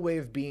my way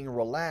of being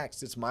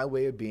relaxed. It's my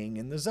way of being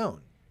in the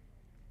zone.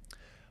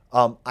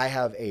 I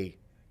have a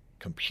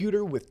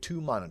computer with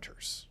 2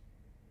 monitors.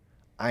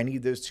 I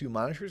need those 2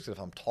 monitors because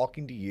if I'm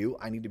talking to you,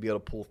 I need to be able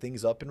to pull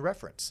things up in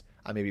reference.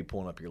 I may be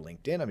pulling up your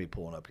LinkedIn. I may be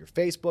pulling up your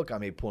Facebook. I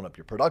may be pulling up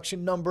your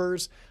production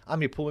numbers. I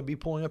may be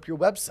pulling up your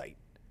website,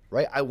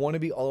 right? I want to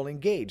be all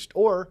engaged.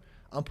 Or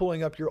I'm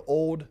pulling up your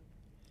old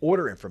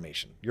order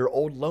information, your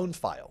old loan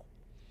file.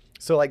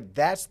 So like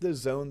that's the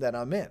zone that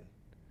I'm in.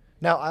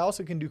 Now, I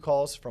also can do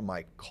calls from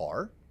my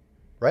car,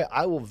 right?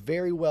 I will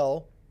very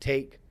well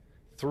take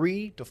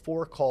 3 to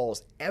 4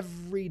 calls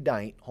every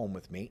night home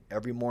with me,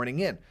 every morning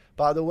in.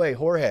 By the way,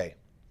 Jorge,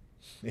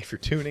 if you're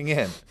tuning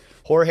in,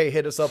 Jorge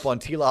hit us up on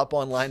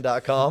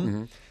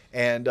tloponline.com,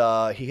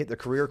 and he hit the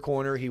career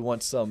corner. He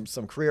wants some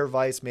career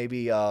advice,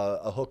 maybe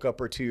a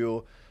hookup or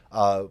 2,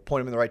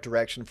 point him in the right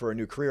direction for a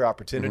new career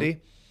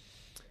opportunity.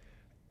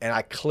 And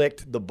I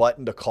clicked the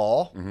button to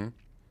call.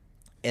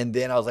 And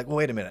then I was like, well,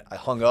 wait a minute. I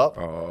hung up.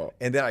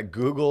 And then I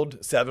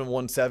Googled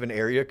 717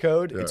 area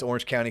code. It's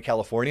Orange County,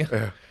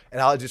 California. And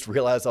I just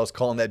realized I was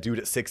calling that dude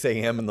at 6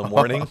 a.m. in the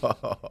morning.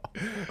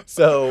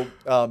 So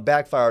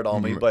backfired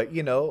on me. But,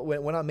 you know,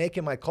 when I'm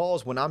making my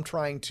calls, when I'm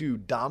trying to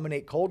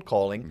dominate cold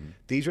calling,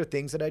 these are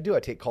things that I do. I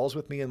take calls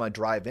with me in my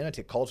drive in. I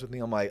take calls with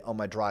me on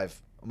my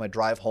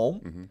drive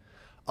home.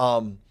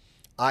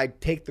 I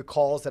take the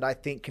calls that I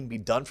think can be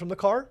done from the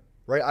car.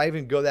 Right? I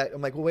even go that.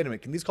 I'm like, well, wait a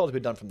minute. Can these calls be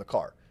done from the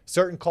car?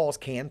 Certain calls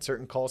can,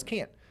 certain calls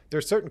can't.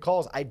 There's certain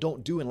calls I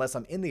don't do unless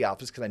I'm in the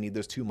office because I need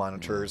those 2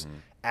 monitors,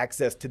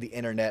 access to the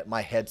internet,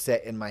 my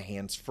headset, and my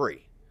hands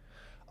free.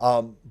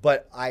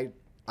 But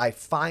I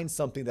find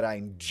something that I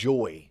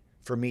enjoy.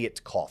 For me, it's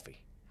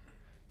coffee.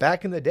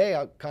 Back in the day,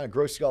 I kind of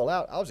gross y'all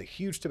out. I was a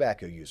huge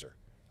tobacco user.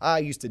 I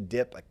used to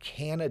dip a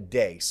can a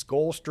day,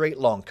 Skull Straight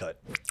Long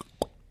Cut.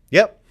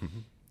 Yep.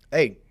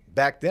 Hey,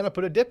 back then I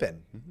put a dip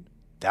in.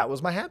 That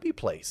was my happy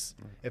place.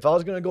 If I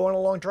was going to go on a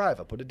long drive,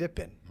 I put a dip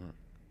in.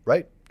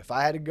 Right? If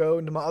I had to go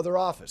into my other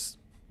office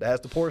that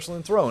has the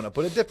porcelain throne, I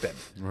put a dip in.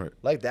 Right.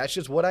 Like, that's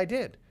just what I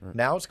did. Right.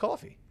 Now it's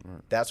coffee.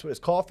 Right. That's what it's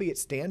coffee. It's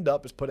stand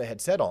up. It's put a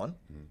headset on.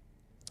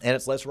 And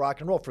it's let's rock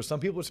and roll. For some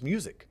people, it's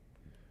music.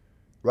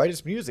 Right?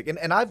 It's music.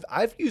 And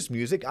I've used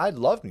music. I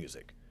love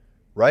music.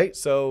 Right?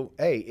 So,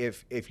 hey,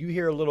 if you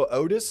hear a little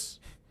Otis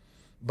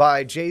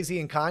by Jay-Z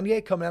and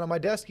Kanye coming out of my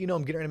desk, you know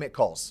I'm getting ready to make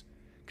calls.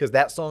 Because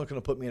that song is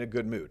going to put me in a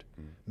good mood.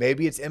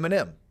 Maybe it's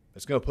Eminem.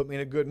 It's going to put me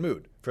in a good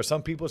mood. For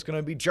some people, it's going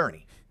to be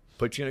Journey.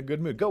 Put you in a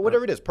good mood. Go,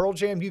 whatever it is. Pearl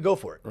Jam, you go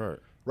for it.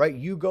 Right?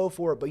 You go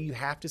for it, but you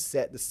have to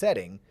set the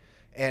setting.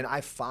 And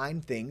I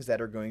find things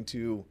that are going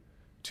to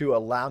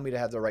allow me to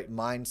have the right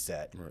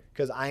mindset.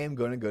 Because I am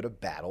going to go to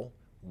battle,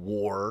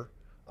 war,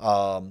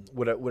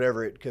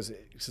 whatever it, because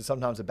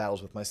sometimes it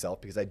battles with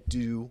myself because I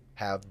do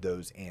have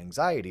those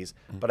anxieties,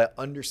 but I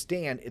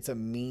understand it's a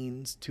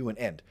means to an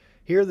end.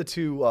 Here are the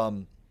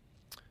two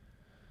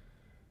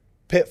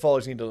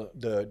pitfalls you need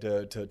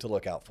to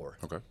look out for.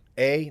 Okay.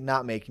 A,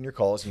 not making your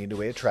calls. You need a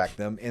way to track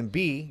them. And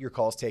B, your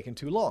calls taking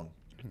too long.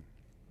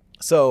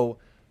 So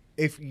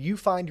if you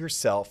find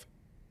yourself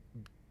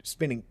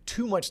spending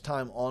too much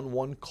time on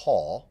one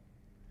call,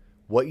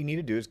 what you need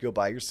to do is go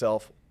buy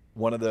yourself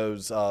one of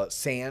those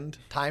sand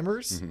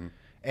timers,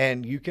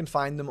 and you can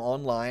find them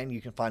online. You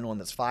can find one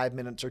that's 5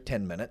 minutes or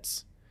 10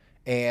 minutes,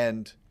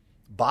 and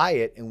buy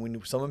it. And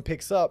when someone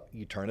picks up,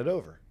 you turn it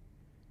over.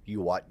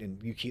 You watch,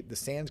 and you keep the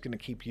sand's going to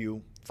keep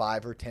you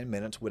 5 or 10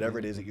 minutes, whatever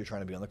it is that you're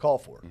trying to be on the call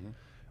for.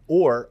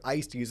 Or I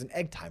used to use an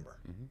egg timer.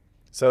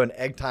 So an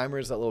egg timer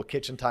is that little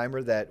kitchen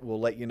timer that will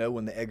let you know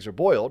when the eggs are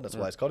boiled. That's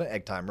why it's called an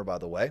egg timer, by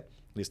the way.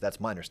 At least that's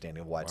my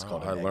understanding of why it's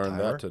called an egg timer. I learned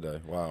that today.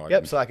 Wow.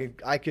 Yep. So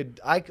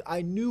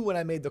I knew when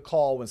I made the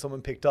call, when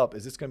someone picked up,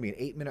 is this going to be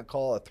an 8-minute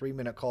call, a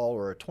 3-minute call,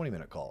 or a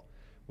 20-minute call?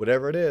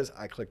 Whatever it is,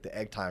 I click the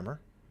egg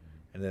timer,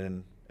 and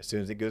then as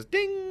soon as it goes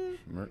ding,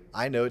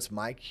 I know it's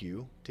my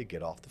cue to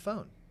get off the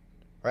phone.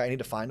 Right? I need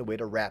to find a way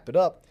to wrap it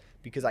up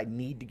because I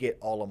need to get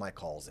all of my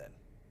calls in.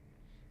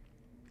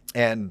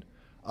 And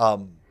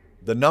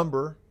the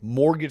number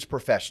mortgage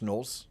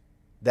professionals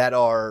that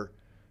are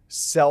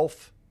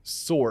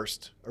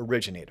self-sourced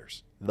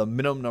originators, the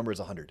minimum number is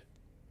 100.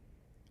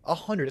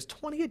 100 is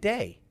 20 a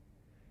day.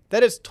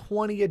 That is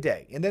 20 a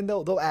day. And then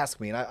they'll ask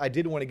me, and I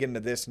did want to get into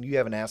this, and you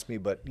haven't asked me,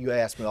 but you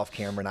asked me off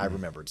camera, and I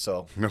remembered.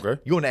 So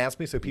okay. You want to ask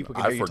me so people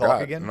can hear you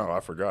talk again? No,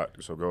 I forgot.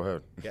 So go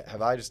ahead. Yeah.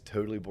 Have I just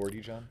totally bored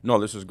you, John? No,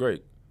 this is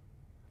great.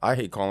 I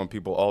hate calling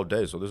people all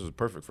day, so this is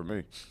perfect for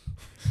me.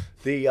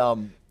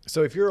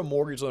 So if you're a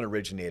mortgage loan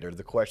originator,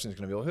 the question is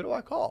going to be, well, who do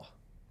I call?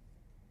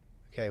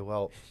 Okay,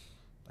 well,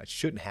 I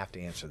shouldn't have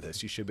to answer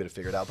this. You should be able to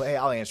figure it out. But hey,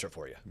 I'll answer it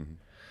for you.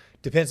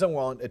 It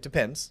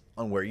depends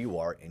on where you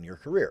are in your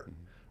career.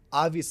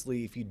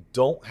 Obviously, if you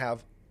don't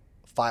have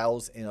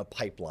files in a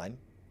pipeline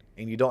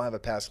and you don't have a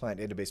past client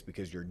database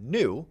because you're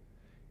new,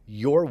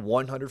 your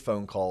 100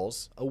 phone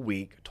calls a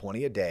week,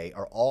 20 a day,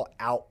 are all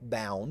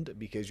outbound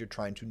because you're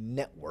trying to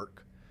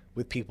network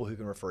with people who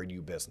can refer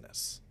you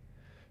business.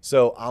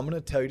 So I'm going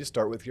to tell you to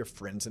start with your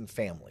friends and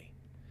family.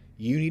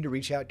 You need to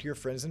reach out to your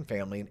friends and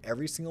family, and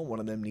every single one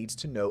of them needs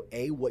to know,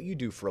 A, what you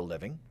do for a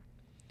living.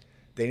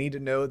 They need to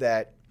know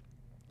that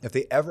if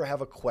they ever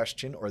have a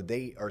question, or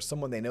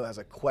someone they know has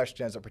a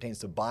question as it pertains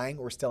to buying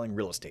or selling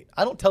real estate.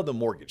 I don't tell them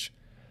mortgage.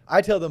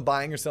 I tell them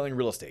buying or selling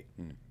real estate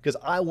because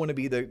I want to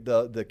be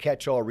the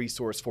catch-all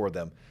resource for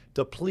them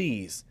to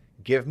please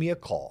give me a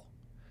call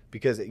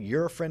because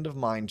you're a friend of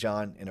mine,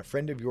 John, and a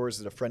friend of yours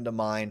is a friend of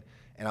mine,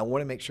 and I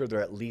want to make sure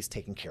they're at least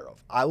taken care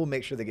of. I will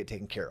make sure they get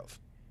taken care of.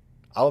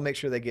 I will make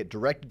sure they get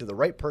directed to the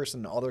right person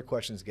and all their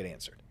questions get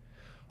answered.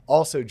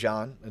 Also,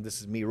 John, and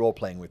this is me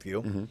role-playing with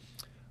you,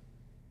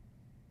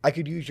 I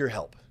could use your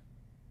help.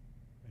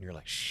 And you're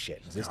like,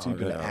 shit, is this dude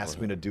going to ask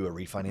me to do a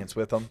refinance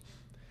with him?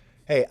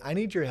 Hey, I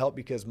need your help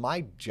because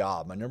my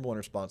job, my number one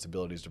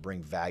responsibility is to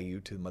bring value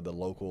to the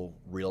local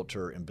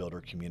realtor and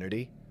builder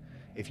community.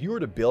 If you were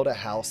to build a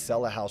house,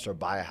 sell a house, or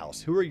buy a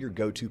house, who are your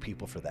go-to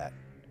people for that?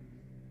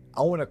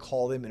 I want to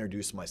call them,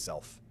 introduce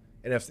myself.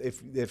 And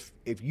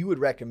if you would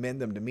recommend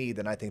them to me,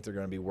 then I think they're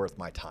going to be worth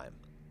my time.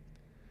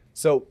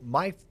 So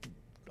my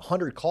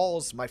 100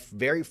 calls, my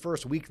very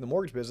first week in the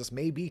mortgage business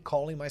may be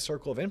calling my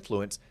circle of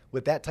influence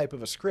with that type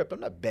of a script. I'm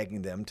not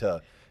begging them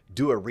to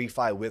do a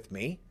refi with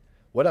me.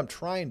 What I'm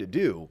trying to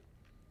do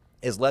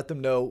is let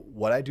them know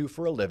what I do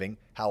for a living,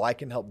 how I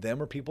can help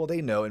them or people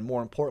they know, and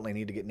more importantly, I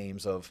need to get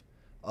names of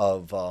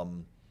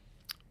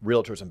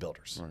realtors and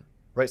builders.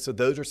 Right? So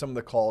those are some of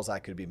the calls I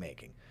could be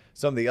making.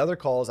 Some of the other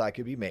calls I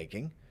could be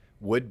making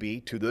would be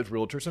to those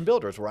realtors and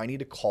builders where I need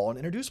to call and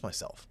introduce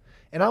myself.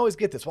 And I always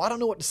get this. Well, I don't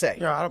know what to say.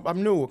 Yeah,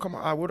 I'm new. Come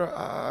on.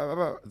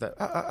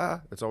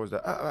 It's always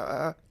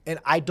that. And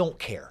I don't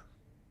care.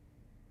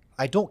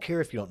 I don't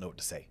care if you don't know what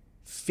to say.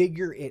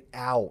 Figure it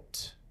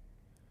out.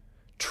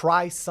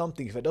 Try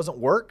something. If it doesn't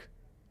work,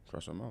 try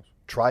something else.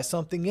 Try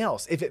something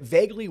else. If it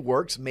vaguely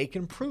works, make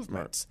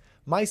improvements.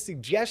 My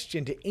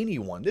suggestion to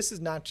anyone, this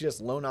is not just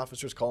loan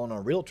officers calling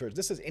on realtors.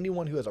 This is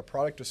anyone who has a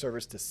product or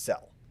service to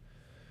sell.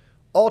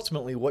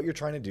 Ultimately, what you're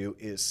trying to do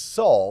is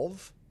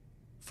solve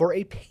for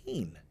a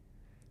pain.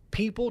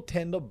 People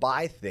tend to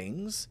buy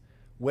things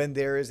when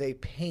there is a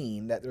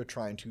pain that they're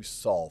trying to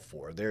solve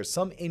for. There's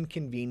some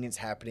inconvenience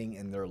happening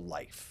in their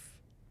life.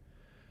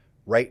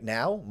 Right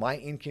now, my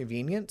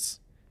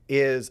inconvenience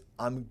is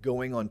I'm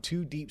going on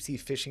 2 deep sea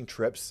fishing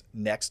trips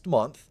next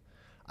month.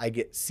 I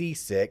get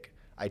seasick.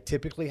 I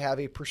typically have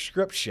a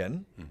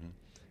prescription.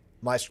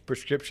 My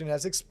prescription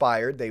has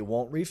expired. They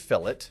won't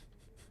refill it.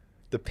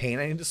 The pain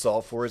I need to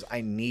solve for is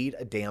I need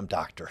a damn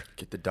doctor.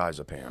 Get the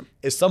diazepam.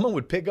 If someone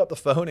would pick up the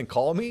phone and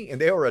call me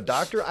and they were a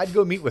doctor, I'd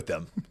go meet with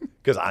them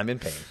because I'm in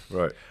pain.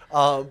 Right.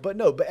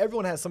 But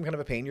everyone has some kind of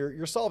a pain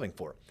you're solving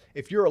for.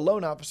 If you're a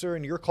loan officer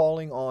and you're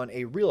calling on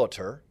a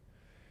realtor,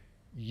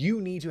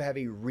 you need to have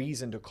a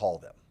reason to call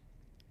them.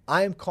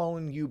 I'm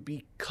calling you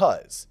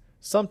because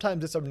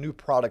sometimes it's a new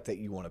product that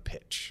you want to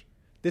pitch.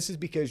 This is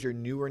because you're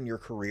newer in your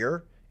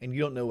career and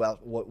you don't know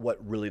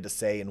what really to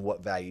say and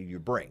what value you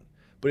bring.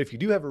 But if you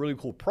do have a really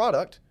cool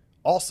product,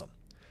 awesome.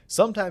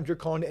 Sometimes you're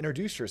calling to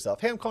introduce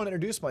yourself. Hey, I'm calling to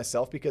introduce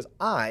myself because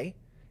I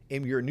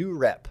am your new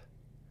rep.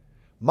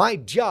 My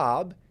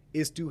job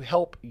is to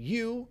help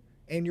you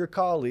and your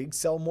colleagues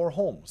sell more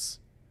homes.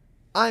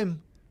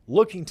 I'm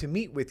looking to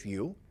meet with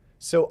you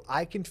so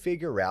I can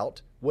figure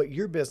out what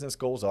your business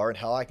goals are and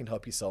how I can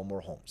help you sell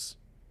more homes.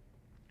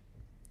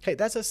 Okay,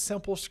 that's a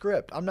simple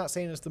script. I'm not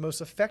saying it's the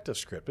most effective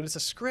script, but it's a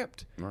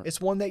script. Right.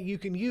 It's one that you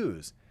can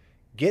use.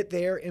 Get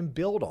there and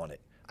build on it.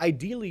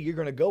 Ideally, you're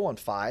going to go on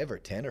 5 or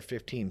 10 or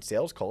 15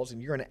 sales calls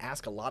and you're going to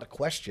ask a lot of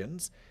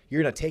questions.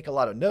 You're going to take a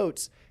lot of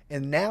notes.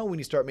 And now when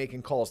you start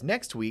making calls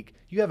next week,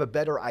 you have a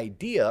better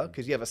idea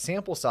because you have a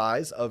sample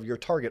size of your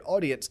target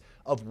audience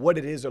of what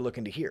it is they're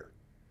looking to hear.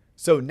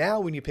 So now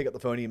when you pick up the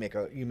phone and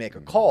you make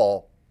a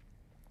call,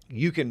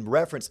 you can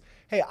reference,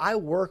 hey, I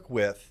work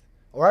with,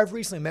 or I've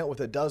recently met with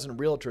a dozen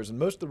realtors, and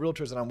most of the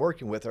realtors that I'm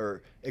working with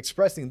are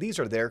expressing these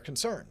are their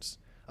concerns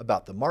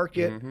about the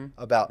market,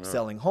 about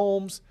selling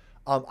homes.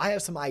 I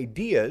have some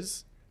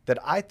ideas that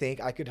I think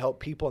I could help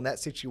people in that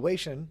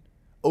situation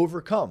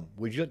overcome.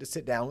 Would you like to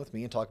sit down with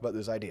me and talk about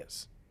those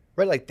ideas?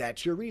 Right? Like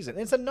that's your reason.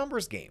 And it's a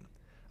numbers game.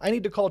 I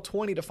need to call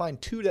 20 to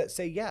find 2 that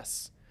say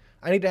yes.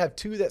 I need to have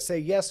 2 that say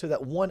yes so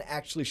that 1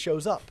 actually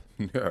shows up.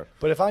 Yeah.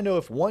 But if I know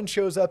if 1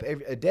 shows up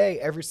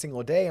every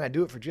single day, and I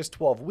do it for just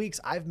 12 weeks,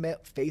 I've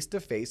met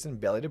face-to-face and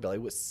belly-to-belly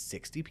with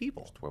 60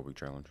 people. 12-week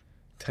challenge.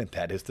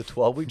 That is the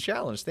 12-week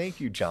challenge. Thank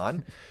you,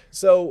 John.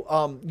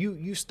 So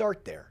you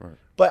start there. Right.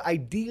 But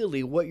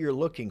ideally, what you're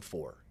looking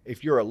for,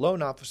 if you're a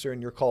loan officer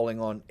and you're calling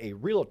on a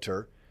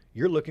realtor,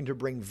 you're looking to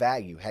bring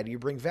value. How do you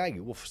bring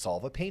value? Well,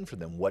 solve a pain for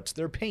them. What's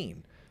their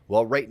pain?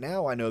 Well, right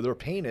now, I know their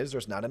pain is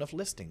there's not enough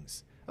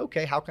listings.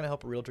 Okay, how can I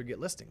help a realtor get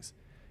listings?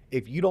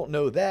 If you don't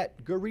know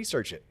that, go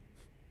research it.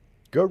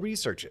 Go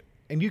research it.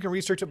 And you can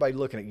research it by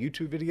looking at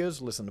YouTube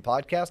videos, listening to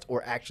podcasts,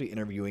 or actually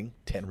interviewing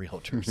 10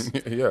 realtors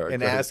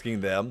and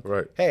asking them,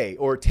 hey,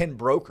 or 10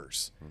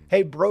 brokers.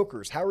 Hey,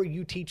 brokers, how are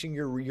you teaching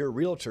your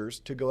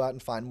realtors to go out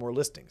and find more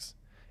listings?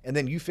 And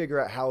then you figure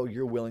out how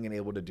you're willing and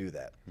able to do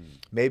that.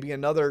 Maybe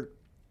another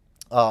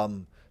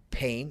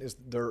pain is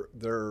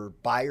their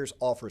buyers'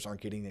 offers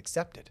aren't getting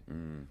accepted.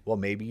 Well,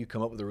 maybe you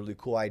come up with a really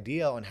cool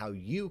idea on how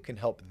you can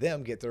help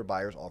them get their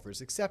buyers'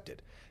 offers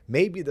accepted.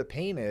 Maybe the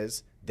pain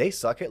is they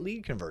suck at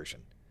lead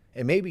conversion.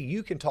 And maybe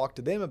you can talk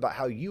to them about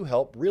how you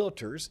help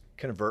realtors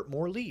convert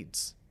more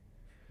leads.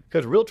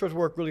 Because realtors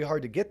work really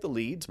hard to get the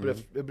leads, but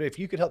if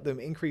you could help them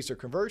increase their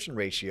conversion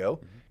ratio,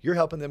 you're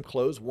helping them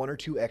close 1 or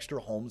 2 extra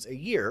homes a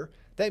year.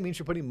 That means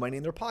you're putting money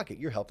in their pocket.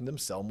 You're helping them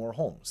sell more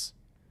homes.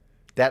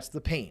 That's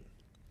the pain.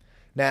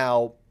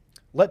 Now,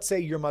 let's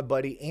say you're my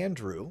buddy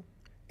Andrew,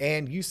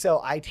 and you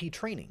sell IT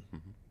training. All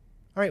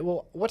right,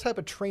 well, what type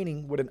of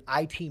training would an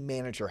IT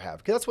manager have?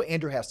 Because that's what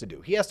Andrew has to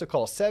do. He has to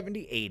call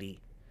 70,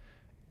 80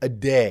 a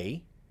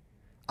day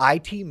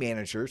IT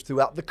managers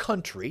throughout the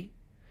country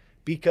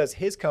because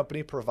his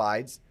company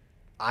provides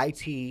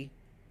IT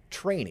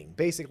training.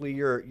 Basically,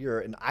 you're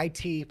an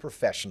IT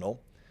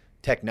professional.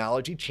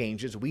 Technology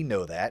changes. We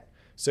know that.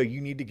 So you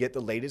need to get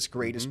the latest,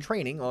 greatest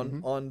training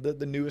on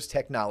the newest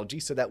technology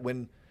so that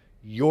when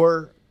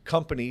your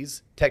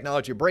company's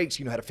technology breaks,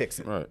 you know how to fix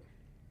it. Right.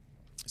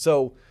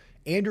 So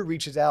Andrew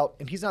reaches out,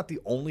 and he's not the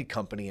only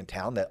company in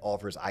town that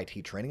offers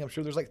IT training. I'm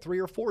sure there's like 3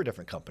 or 4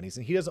 different companies,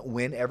 and he doesn't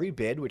win every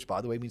bid, which,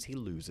 by the way, means he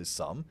loses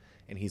some,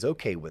 and he's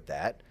okay with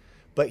that.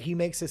 But he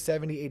makes his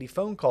 70, 80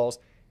 phone calls.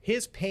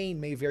 His pain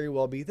may very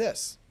well be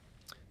this.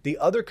 The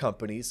other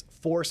companies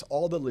force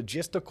all the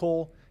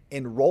logistical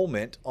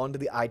enrollment onto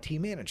the IT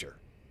manager.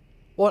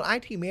 Well, an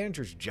IT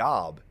manager's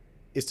job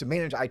is to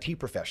manage IT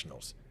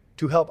professionals,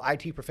 to help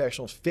IT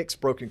professionals fix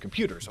broken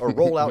computers or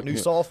roll out new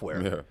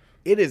software. Yeah.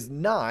 It is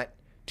not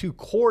to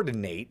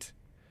coordinate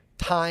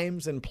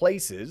times and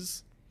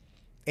places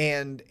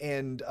and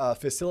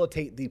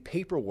facilitate the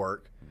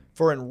paperwork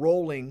for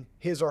enrolling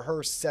his or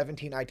her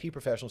 17 IT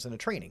professionals in a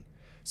training.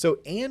 So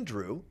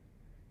Andrew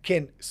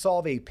can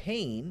solve a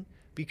pain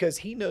because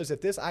he knows if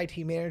this IT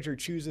manager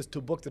chooses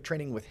to book the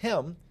training with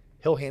him,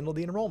 he'll handle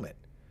the enrollment.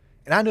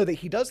 And I know that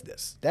he does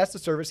this. That's the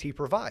service he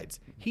provides.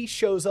 He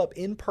shows up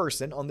in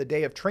person on the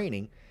day of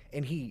training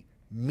and he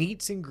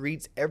meets and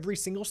greets every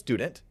single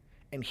student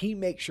and he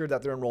makes sure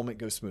that their enrollment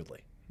goes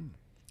smoothly.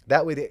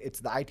 That way, it's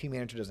the IT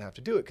manager doesn't have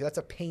to do it because that's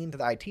a pain to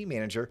the IT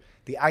manager.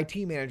 The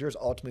IT manager is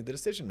ultimately the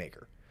decision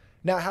maker.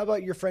 Now, how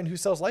about your friend who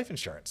sells life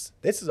insurance?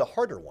 This is a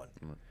harder one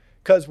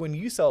because when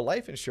you sell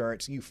life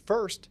insurance, you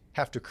first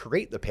have to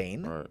create the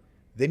pain,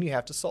 then you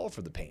have to solve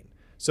for the pain.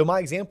 So my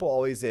example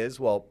always is,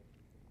 well,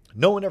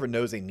 no one ever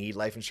knows they need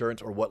life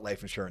insurance or what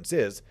life insurance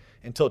is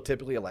until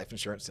typically a life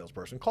insurance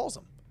salesperson calls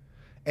them.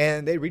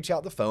 And they reach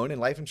out the phone, and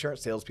life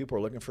insurance salespeople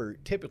are looking for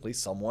typically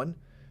someone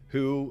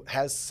who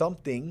has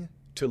something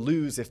to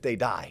lose if they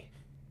die.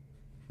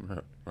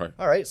 Right.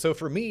 All right. So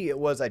for me, it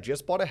was I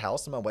just bought a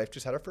house and my wife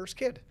just had her first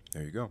kid.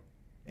 There you go.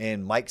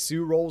 And Mike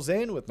Sue rolls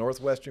in with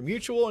Northwestern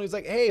Mutual, and he's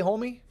like, hey,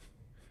 homie,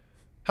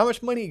 how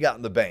much money you got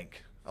in the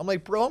bank? I'm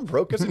like, bro, I'm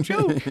broke as a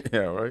joke. Yeah,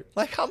 right.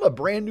 Like, I'm a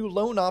brand new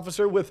loan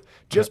officer with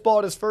just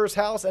bought his first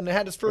house and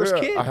had his first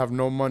kid. I have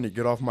no money.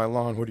 Get off my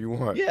lawn. What do you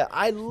want? Yeah,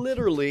 I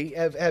literally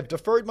have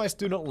deferred my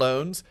student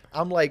loans.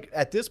 I'm like,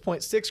 at this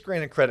point,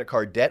 $6,000 in credit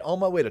card debt, on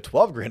my way to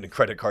 $12,000 in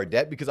credit card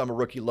debt because I'm a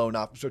rookie loan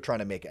officer trying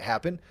to make it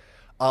happen.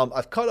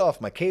 I've cut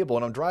off my cable,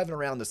 and I'm driving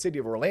around the city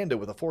of Orlando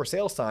with a for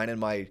sale sign in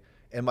my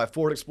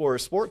Ford Explorer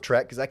Sport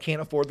Trek because I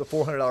can't afford the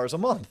 $400 a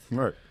month.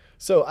 Right.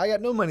 So I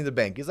got no money in the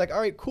bank. He's like,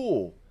 all right,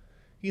 cool.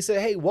 He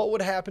said, hey, what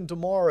would happen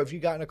tomorrow if you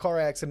got in a car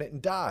accident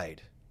and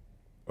died?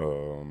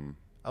 I'm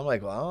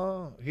like,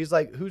 well, he's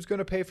like, who's going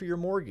to pay for your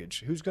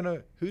mortgage? Who's going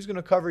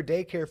to cover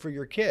daycare for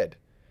your kid?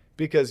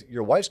 Because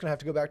your wife's going to have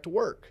to go back to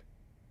work.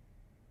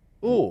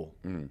 Ooh.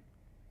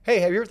 Hey,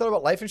 have you ever thought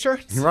about life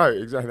insurance? Right,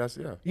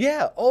 exactly.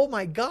 Yeah. Oh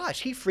my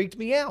gosh, he freaked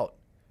me out.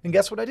 And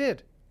guess what I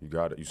did? You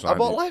got it. You signed. I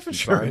bought life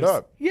insurance. You signed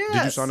up. Yes.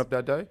 Did you sign up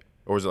that day,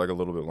 or was it like a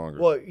little bit longer?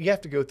 Well, you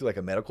have to go through like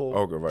a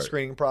medical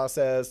screening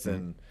process,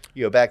 and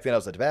back then I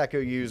was a tobacco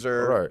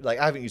user. Right. Like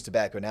I haven't used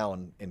tobacco now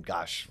in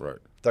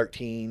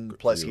 13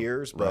 plus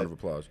years. Round of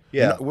applause.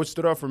 Yeah. What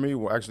stood out for me,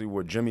 actually,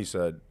 what Jimmy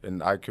said,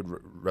 and I could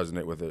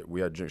resonate with it.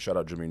 We had shout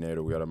out Jimmy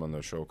Nader. We had him on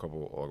the show a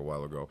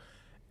while ago.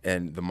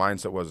 And the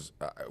mindset was,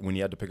 when he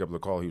had to pick up the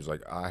call, he was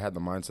like, I had the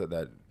mindset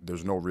that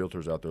there's no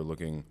realtors out there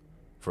looking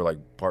for like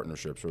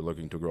partnerships or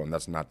looking to grow, and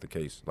that's not the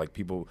case. Like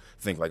people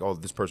think like, oh,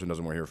 this person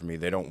doesn't want to hear from me.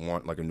 They don't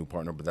want like a new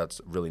partner, but that's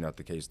really not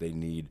the case. They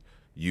need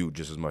you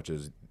just as much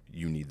as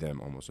you need them,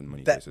 almost in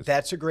many cases.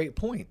 That's a great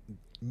point.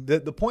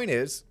 The point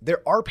is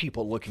there are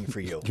people looking for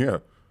you. Yeah.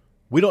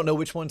 We don't know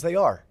which ones they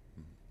are.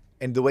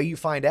 And the way you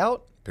find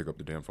out, pick up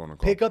the damn phone and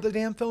call. Pick up the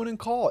damn phone and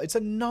call. It's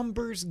a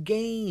numbers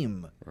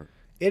game. Right.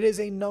 It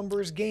is a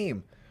numbers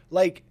game.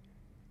 Like,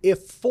 if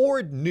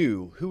Ford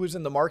knew who was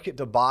in the market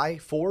to buy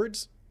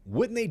Fords,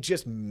 wouldn't they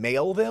just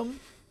mail them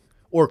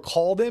or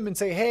call them and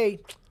say, hey,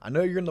 I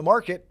know you're in the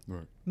market?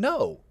 Right.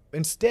 No.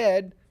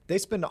 Instead, they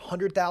spend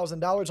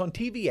 $100,000 on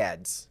TV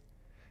ads.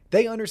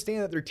 They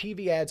understand that their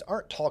TV ads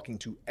aren't talking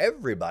to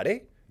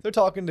everybody. They're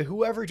talking to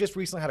whoever just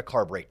recently had a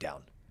car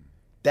breakdown.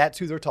 That's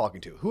who they're talking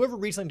to. Whoever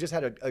recently just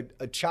had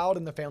a child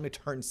in the family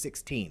turn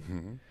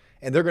 16.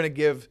 And they're going to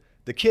give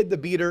the kid the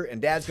beater, and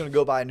dad's going to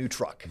go buy a new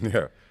truck.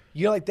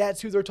 Yeah. Like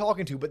that's who they're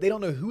talking to, but they don't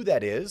know who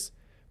that is,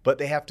 but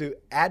they have to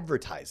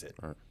advertise it.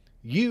 Right.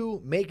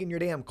 You making your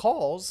damn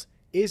calls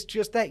is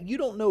just that. You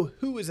don't know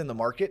who is in the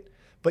market,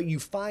 but you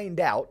find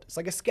out. It's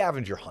like a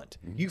scavenger hunt.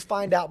 You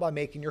find out by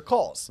making your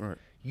calls. Right.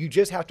 You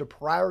just have to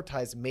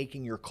prioritize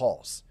making your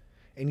calls,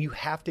 and you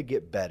have to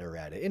get better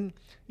at it. And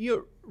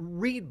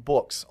read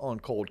books on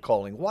cold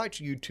calling, watch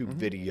YouTube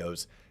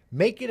videos.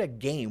 Make it a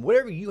game.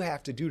 Whatever you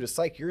have to do to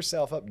psych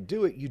yourself up to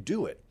do it, you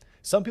do it.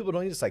 Some people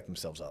don't need to psych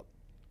themselves up.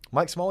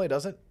 Mike Smalley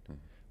doesn't.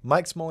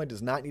 Mike Smalley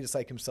does not need to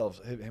psych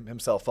himself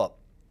up.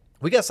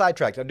 We got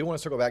sidetracked. I do want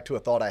to circle back to a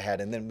thought I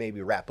had and then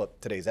maybe wrap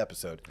up today's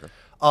episode. Okay.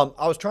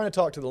 I was trying to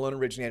talk to the loan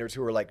originators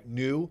who are like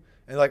new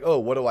and like, oh,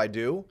 what do I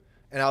do?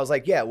 And I was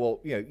like, yeah, well,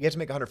 you have to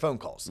make 100 phone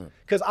calls.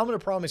 Because I'm going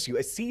to promise you,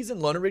 a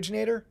seasoned loan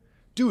originator,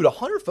 dude,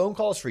 100 phone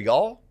calls for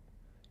y'all,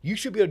 you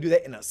should be able to do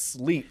that in a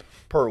sleep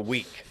per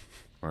week.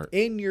 Right.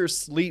 In your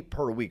sleep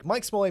per week.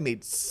 Mike Smalley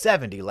made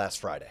 70 last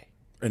Friday.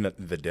 In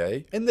the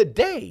day? In the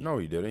day. No,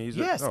 he didn't.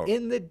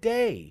 In the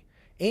day.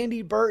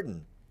 Andy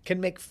Burton can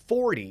make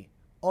 40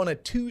 on a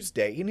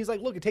Tuesday. And he's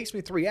like, look, it takes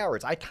me 3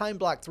 hours. I time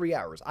block 3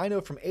 hours. I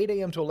know from 8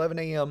 a.m. to 11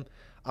 a.m.,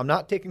 I'm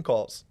not taking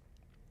calls.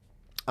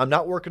 I'm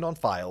not working on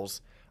files.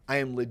 I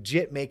am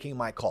legit making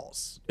my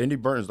calls. Andy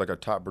Burton's like a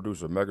top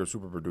producer, mega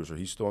super producer.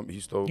 He's a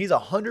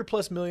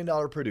 $100+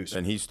 million producer.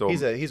 And he's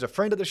a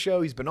friend of the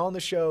show. He's been on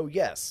the show.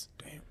 Yes.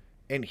 Damn.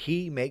 And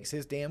he makes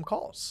his damn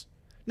calls.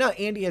 Now,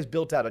 Andy has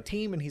built out a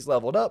team and he's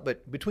leveled up,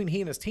 but between he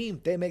and his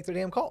team, they make their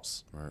damn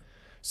calls. Right.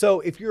 So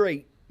if you're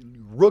a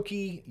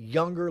rookie,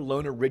 younger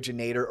loan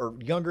originator or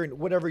younger in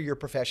whatever your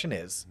profession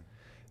is,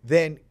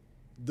 then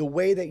the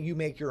way that you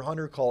make your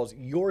 100 calls,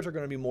 yours are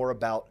going to be more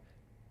about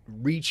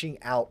reaching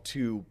out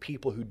to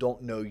people who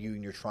don't know you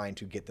and you're trying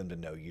to get them to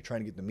know you. You're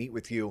trying to get them to meet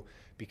with you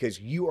because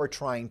you are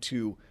trying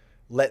to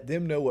let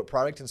them know what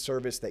product and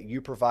service that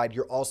you provide.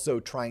 You're also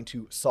trying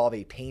to solve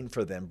a pain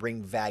for them,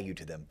 bring value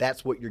to them.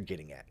 That's what you're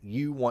getting at.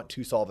 You want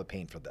to solve a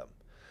pain for them,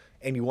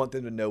 and you want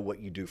them to know what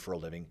you do for a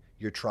living.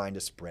 You're trying to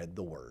spread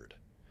the word.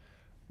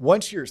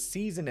 Once you're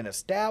seasoned and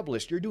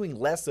established, you're doing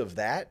less of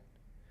that,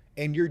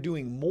 and you're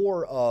doing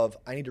more of,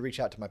 I need to reach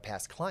out to my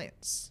past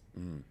clients,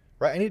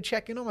 right? I need to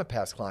check in on my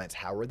past clients.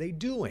 How are they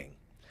doing?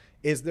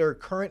 Is their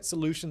current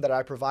solution that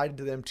I provided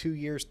to them 2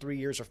 years, 3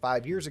 years, or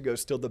 5 years ago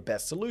still the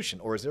best solution?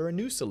 Or is there a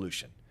new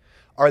solution?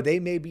 Are they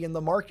maybe in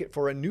the market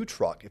for a new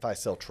truck if I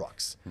sell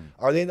trucks?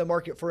 Are they in the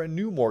market for a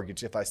new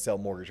mortgage if I sell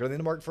mortgage? Are they in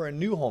the market for a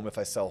new home if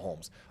I sell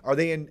homes? Are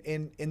they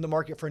in the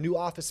market for a new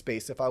office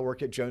space if I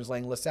work at Jones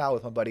Lang LaSalle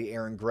with my buddy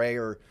Aaron Gray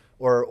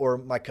or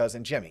my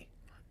cousin Jimmy?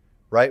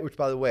 Right? Which,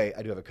 by the way,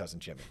 I do have a cousin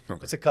Jimmy.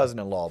 Okay. It's a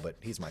cousin-in-law, but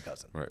he's my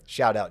cousin. Right.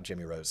 Shout out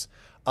Jimmy Rose.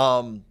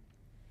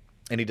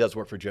 And he does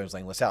work for Jones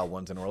Lang LaSalle.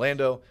 One's in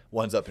Orlando,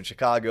 one's up in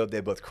Chicago. They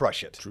both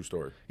crush it. True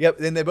story. Yep.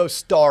 Then they both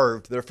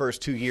starved their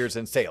first 2 years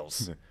in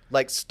sales.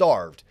 Like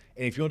starved.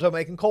 And if you want to talk about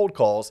making cold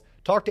calls,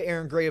 talk to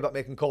Aaron Gray about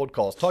making cold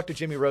calls. Talk to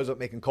Jimmy Rose about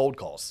making cold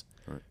calls.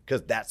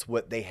 Because that's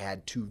what they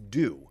had to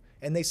do.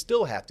 And they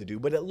still have to do.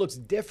 But it looks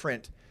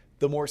different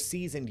the more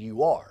seasoned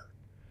you are.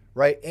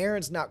 Right?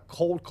 Aaron's not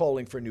cold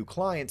calling for new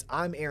clients.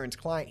 I'm Aaron's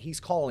client. He's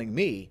calling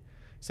me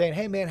saying,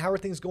 hey, man, how are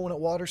things going at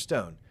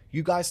Waterstone?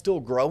 You guys still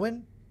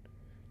growing?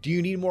 Do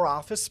you need more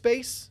office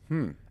space?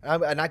 And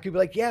I could be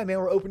like, yeah, man,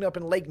 we're opening up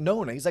in Lake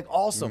Nona. He's like,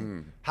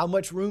 awesome. How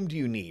much room do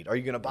you need? Are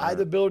you going to buy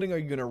the building? Are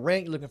you going to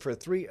rent? You're looking for a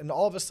 3? And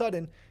all of a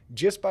sudden,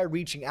 just by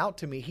reaching out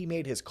to me, he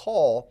made his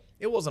call.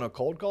 It wasn't a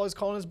cold call. He was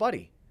calling his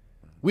buddy.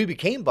 We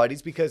became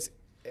buddies because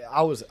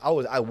I was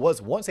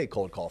once a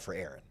cold call for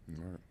Aaron.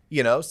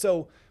 You know,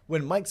 so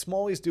when Mike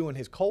Smalley's doing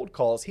his cold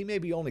calls, he may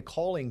be only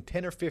calling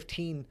 10 or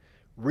 15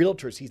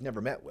 realtors he's never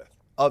met with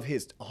of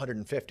his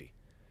 150.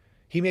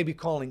 He may be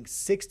calling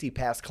 60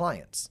 past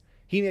clients.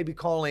 He may be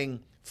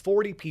calling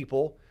 40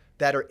 people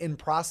that are in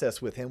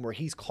process with him where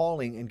he's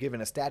calling and giving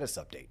a status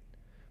update.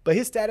 But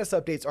his status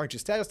updates aren't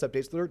just status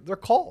updates, they're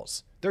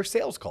calls. They're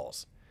sales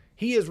calls.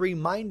 He is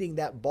reminding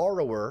that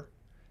borrower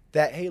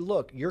that, hey,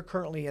 look, you're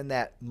currently in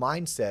that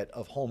mindset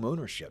of home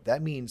ownership.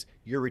 That means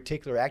your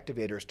reticular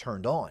activator is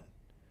turned on.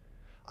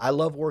 I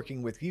love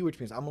working with you, which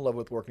means I'm in love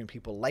with working with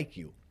people like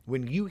you.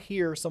 When you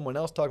hear someone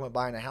else talking about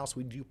buying a house,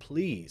 would you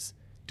please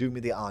do me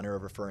the honor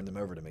of referring them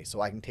over to me so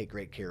I can take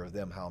great care of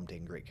them how I'm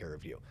taking great care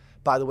of you.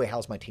 By the way,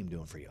 how's my team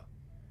doing for you?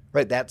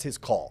 Right? That's his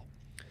call.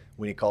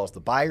 When he calls the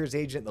buyer's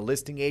agent, the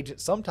listing agent,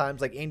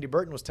 sometimes, like Andy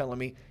Burton was telling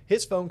me,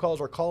 his phone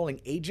calls are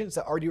calling agents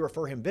that already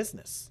refer him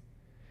business.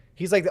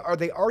 He's like,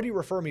 they already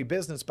refer me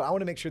business, but I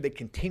want to make sure they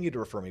continue to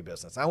refer me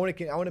business. I want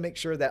to make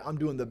sure that I'm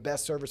doing the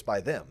best service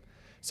by them.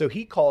 So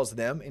he calls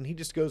them and he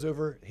just goes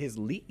over his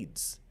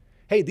leads.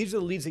 Hey, these are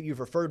the leads that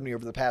you've referred me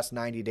over the past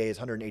 90 days,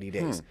 180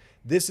 days.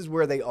 This is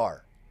where they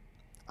are.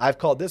 I've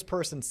called this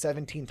person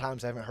 17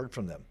 times. I haven't heard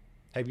from them.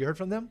 Have you heard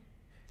from them?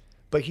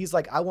 But he's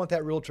like, I want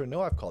that realtor to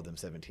know I've called them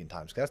 17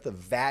 times. That's the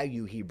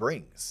value he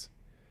brings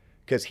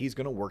because he's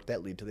going to work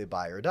that lead till they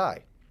buy or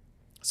die.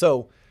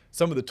 So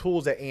some of the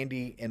tools that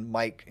Andy and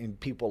Mike and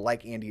people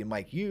like Andy and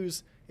Mike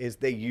use is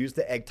they use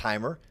the egg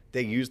timer.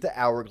 They use the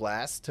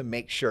hourglass to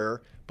make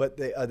sure, but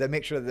they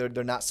make sure that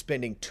they're not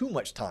spending too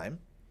much time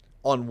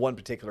on one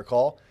particular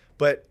call.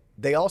 But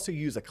they also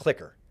use a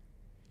clicker.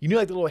 You know,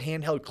 like the little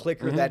handheld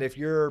clicker that if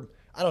you're,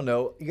 I don't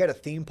know, you got a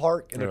theme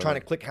park and they're trying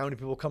to click how many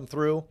people come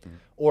through.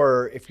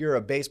 Or if you're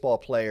a baseball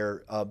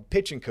player,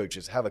 pitching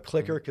coaches have a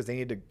clicker because they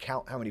need to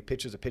count how many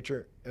pitches a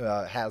pitcher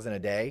has in a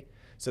day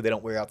so they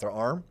don't wear out their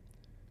arm.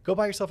 Go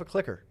buy yourself a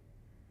clicker.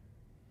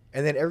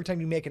 And then every time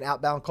you make an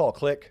outbound call,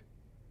 click,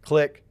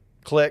 click,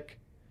 click,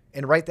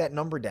 and write that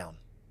number down.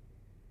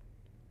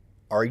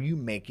 Are you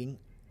making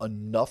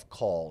enough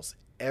calls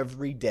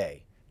every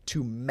day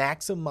to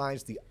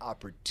maximize the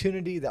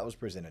opportunity that was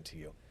presented to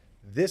you?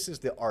 This is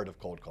the art of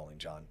cold calling,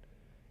 John.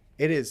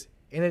 It is,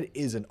 and it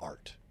is an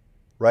art,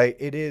 right?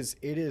 It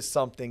is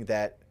something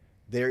that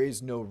there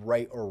is no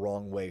right or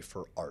wrong way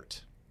for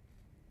art,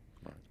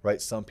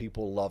 right? Some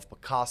people love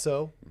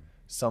Picasso.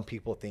 Some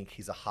people think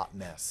he's a hot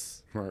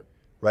mess,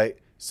 right?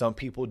 Some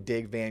people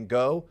dig Van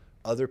Gogh.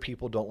 Other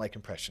people don't like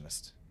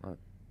Impressionists,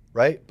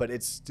 right? But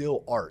it's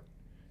still art,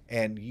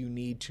 and you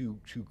need to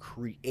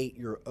create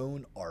your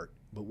own art.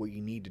 But what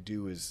you need to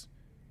do is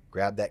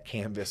grab that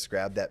canvas,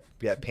 grab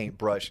that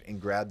paintbrush, and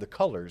grab the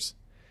colors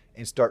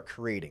and start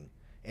creating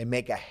and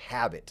make a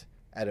habit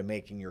out of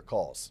making your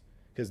calls,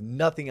 because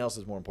nothing else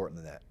is more important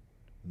than that.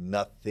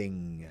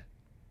 Nothing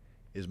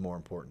is more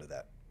important than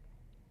that.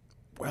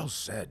 Well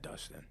said,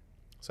 Dustin.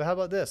 So how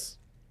about this?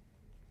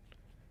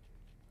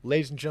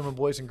 Ladies and gentlemen,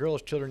 boys and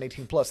girls, children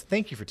 18 plus,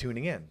 thank you for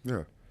tuning in.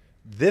 Yeah.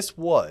 This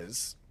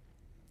was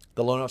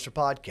the Loan Officer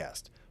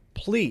Podcast.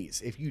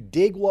 Please, if you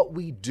dig what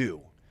we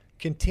do,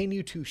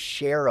 continue to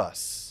share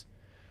us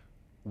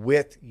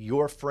with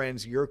your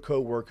friends, your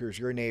coworkers,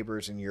 your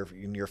neighbors, and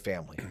your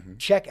family.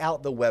 Check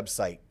out the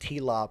website,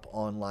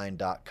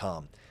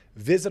 tloponline.com.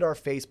 Visit our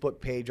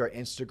Facebook page, our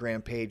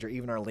Instagram page, or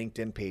even our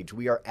LinkedIn page.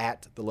 We are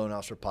at the Loan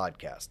Officer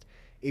Podcast.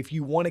 If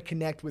you want to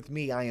connect with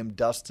me, I am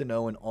Dustin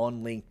Owen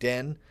on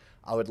LinkedIn.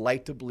 I would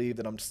like to believe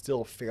that I'm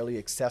still fairly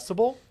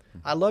accessible.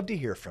 I'd love to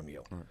hear from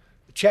you.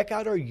 Check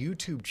out our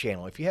YouTube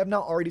channel. If you have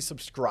not already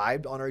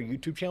subscribed on our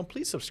YouTube channel,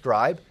 please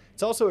subscribe.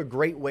 It's also a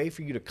great way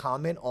for you to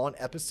comment on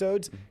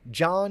episodes.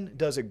 John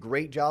does a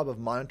great job of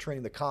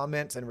monitoring the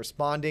comments and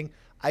responding.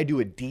 I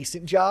do a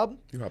decent job.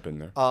 You hop in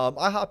there.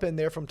 I hop in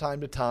there from time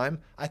to time.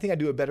 I think I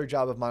do a better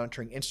job of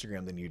monitoring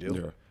Instagram than you do.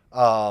 Yeah.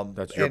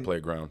 That's your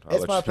playground.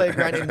 It's my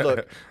playground. And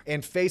look,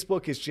 and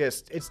Facebook is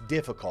just, it's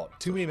difficult.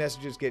 Too many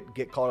messages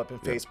get caught up in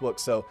Facebook.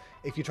 So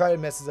if you try to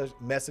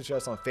message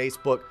us on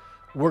Facebook,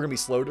 we're going to be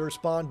slow to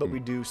respond, but we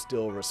do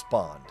still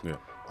respond. Yeah.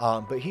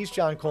 But he's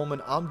John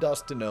Coleman. I'm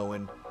Dustin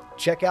Owen.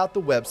 Check out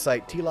the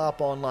website,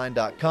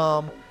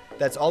 tloponline.com.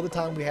 That's all the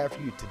time we have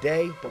for you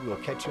today, but we will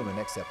catch you in the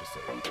next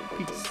episode.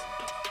 Peace.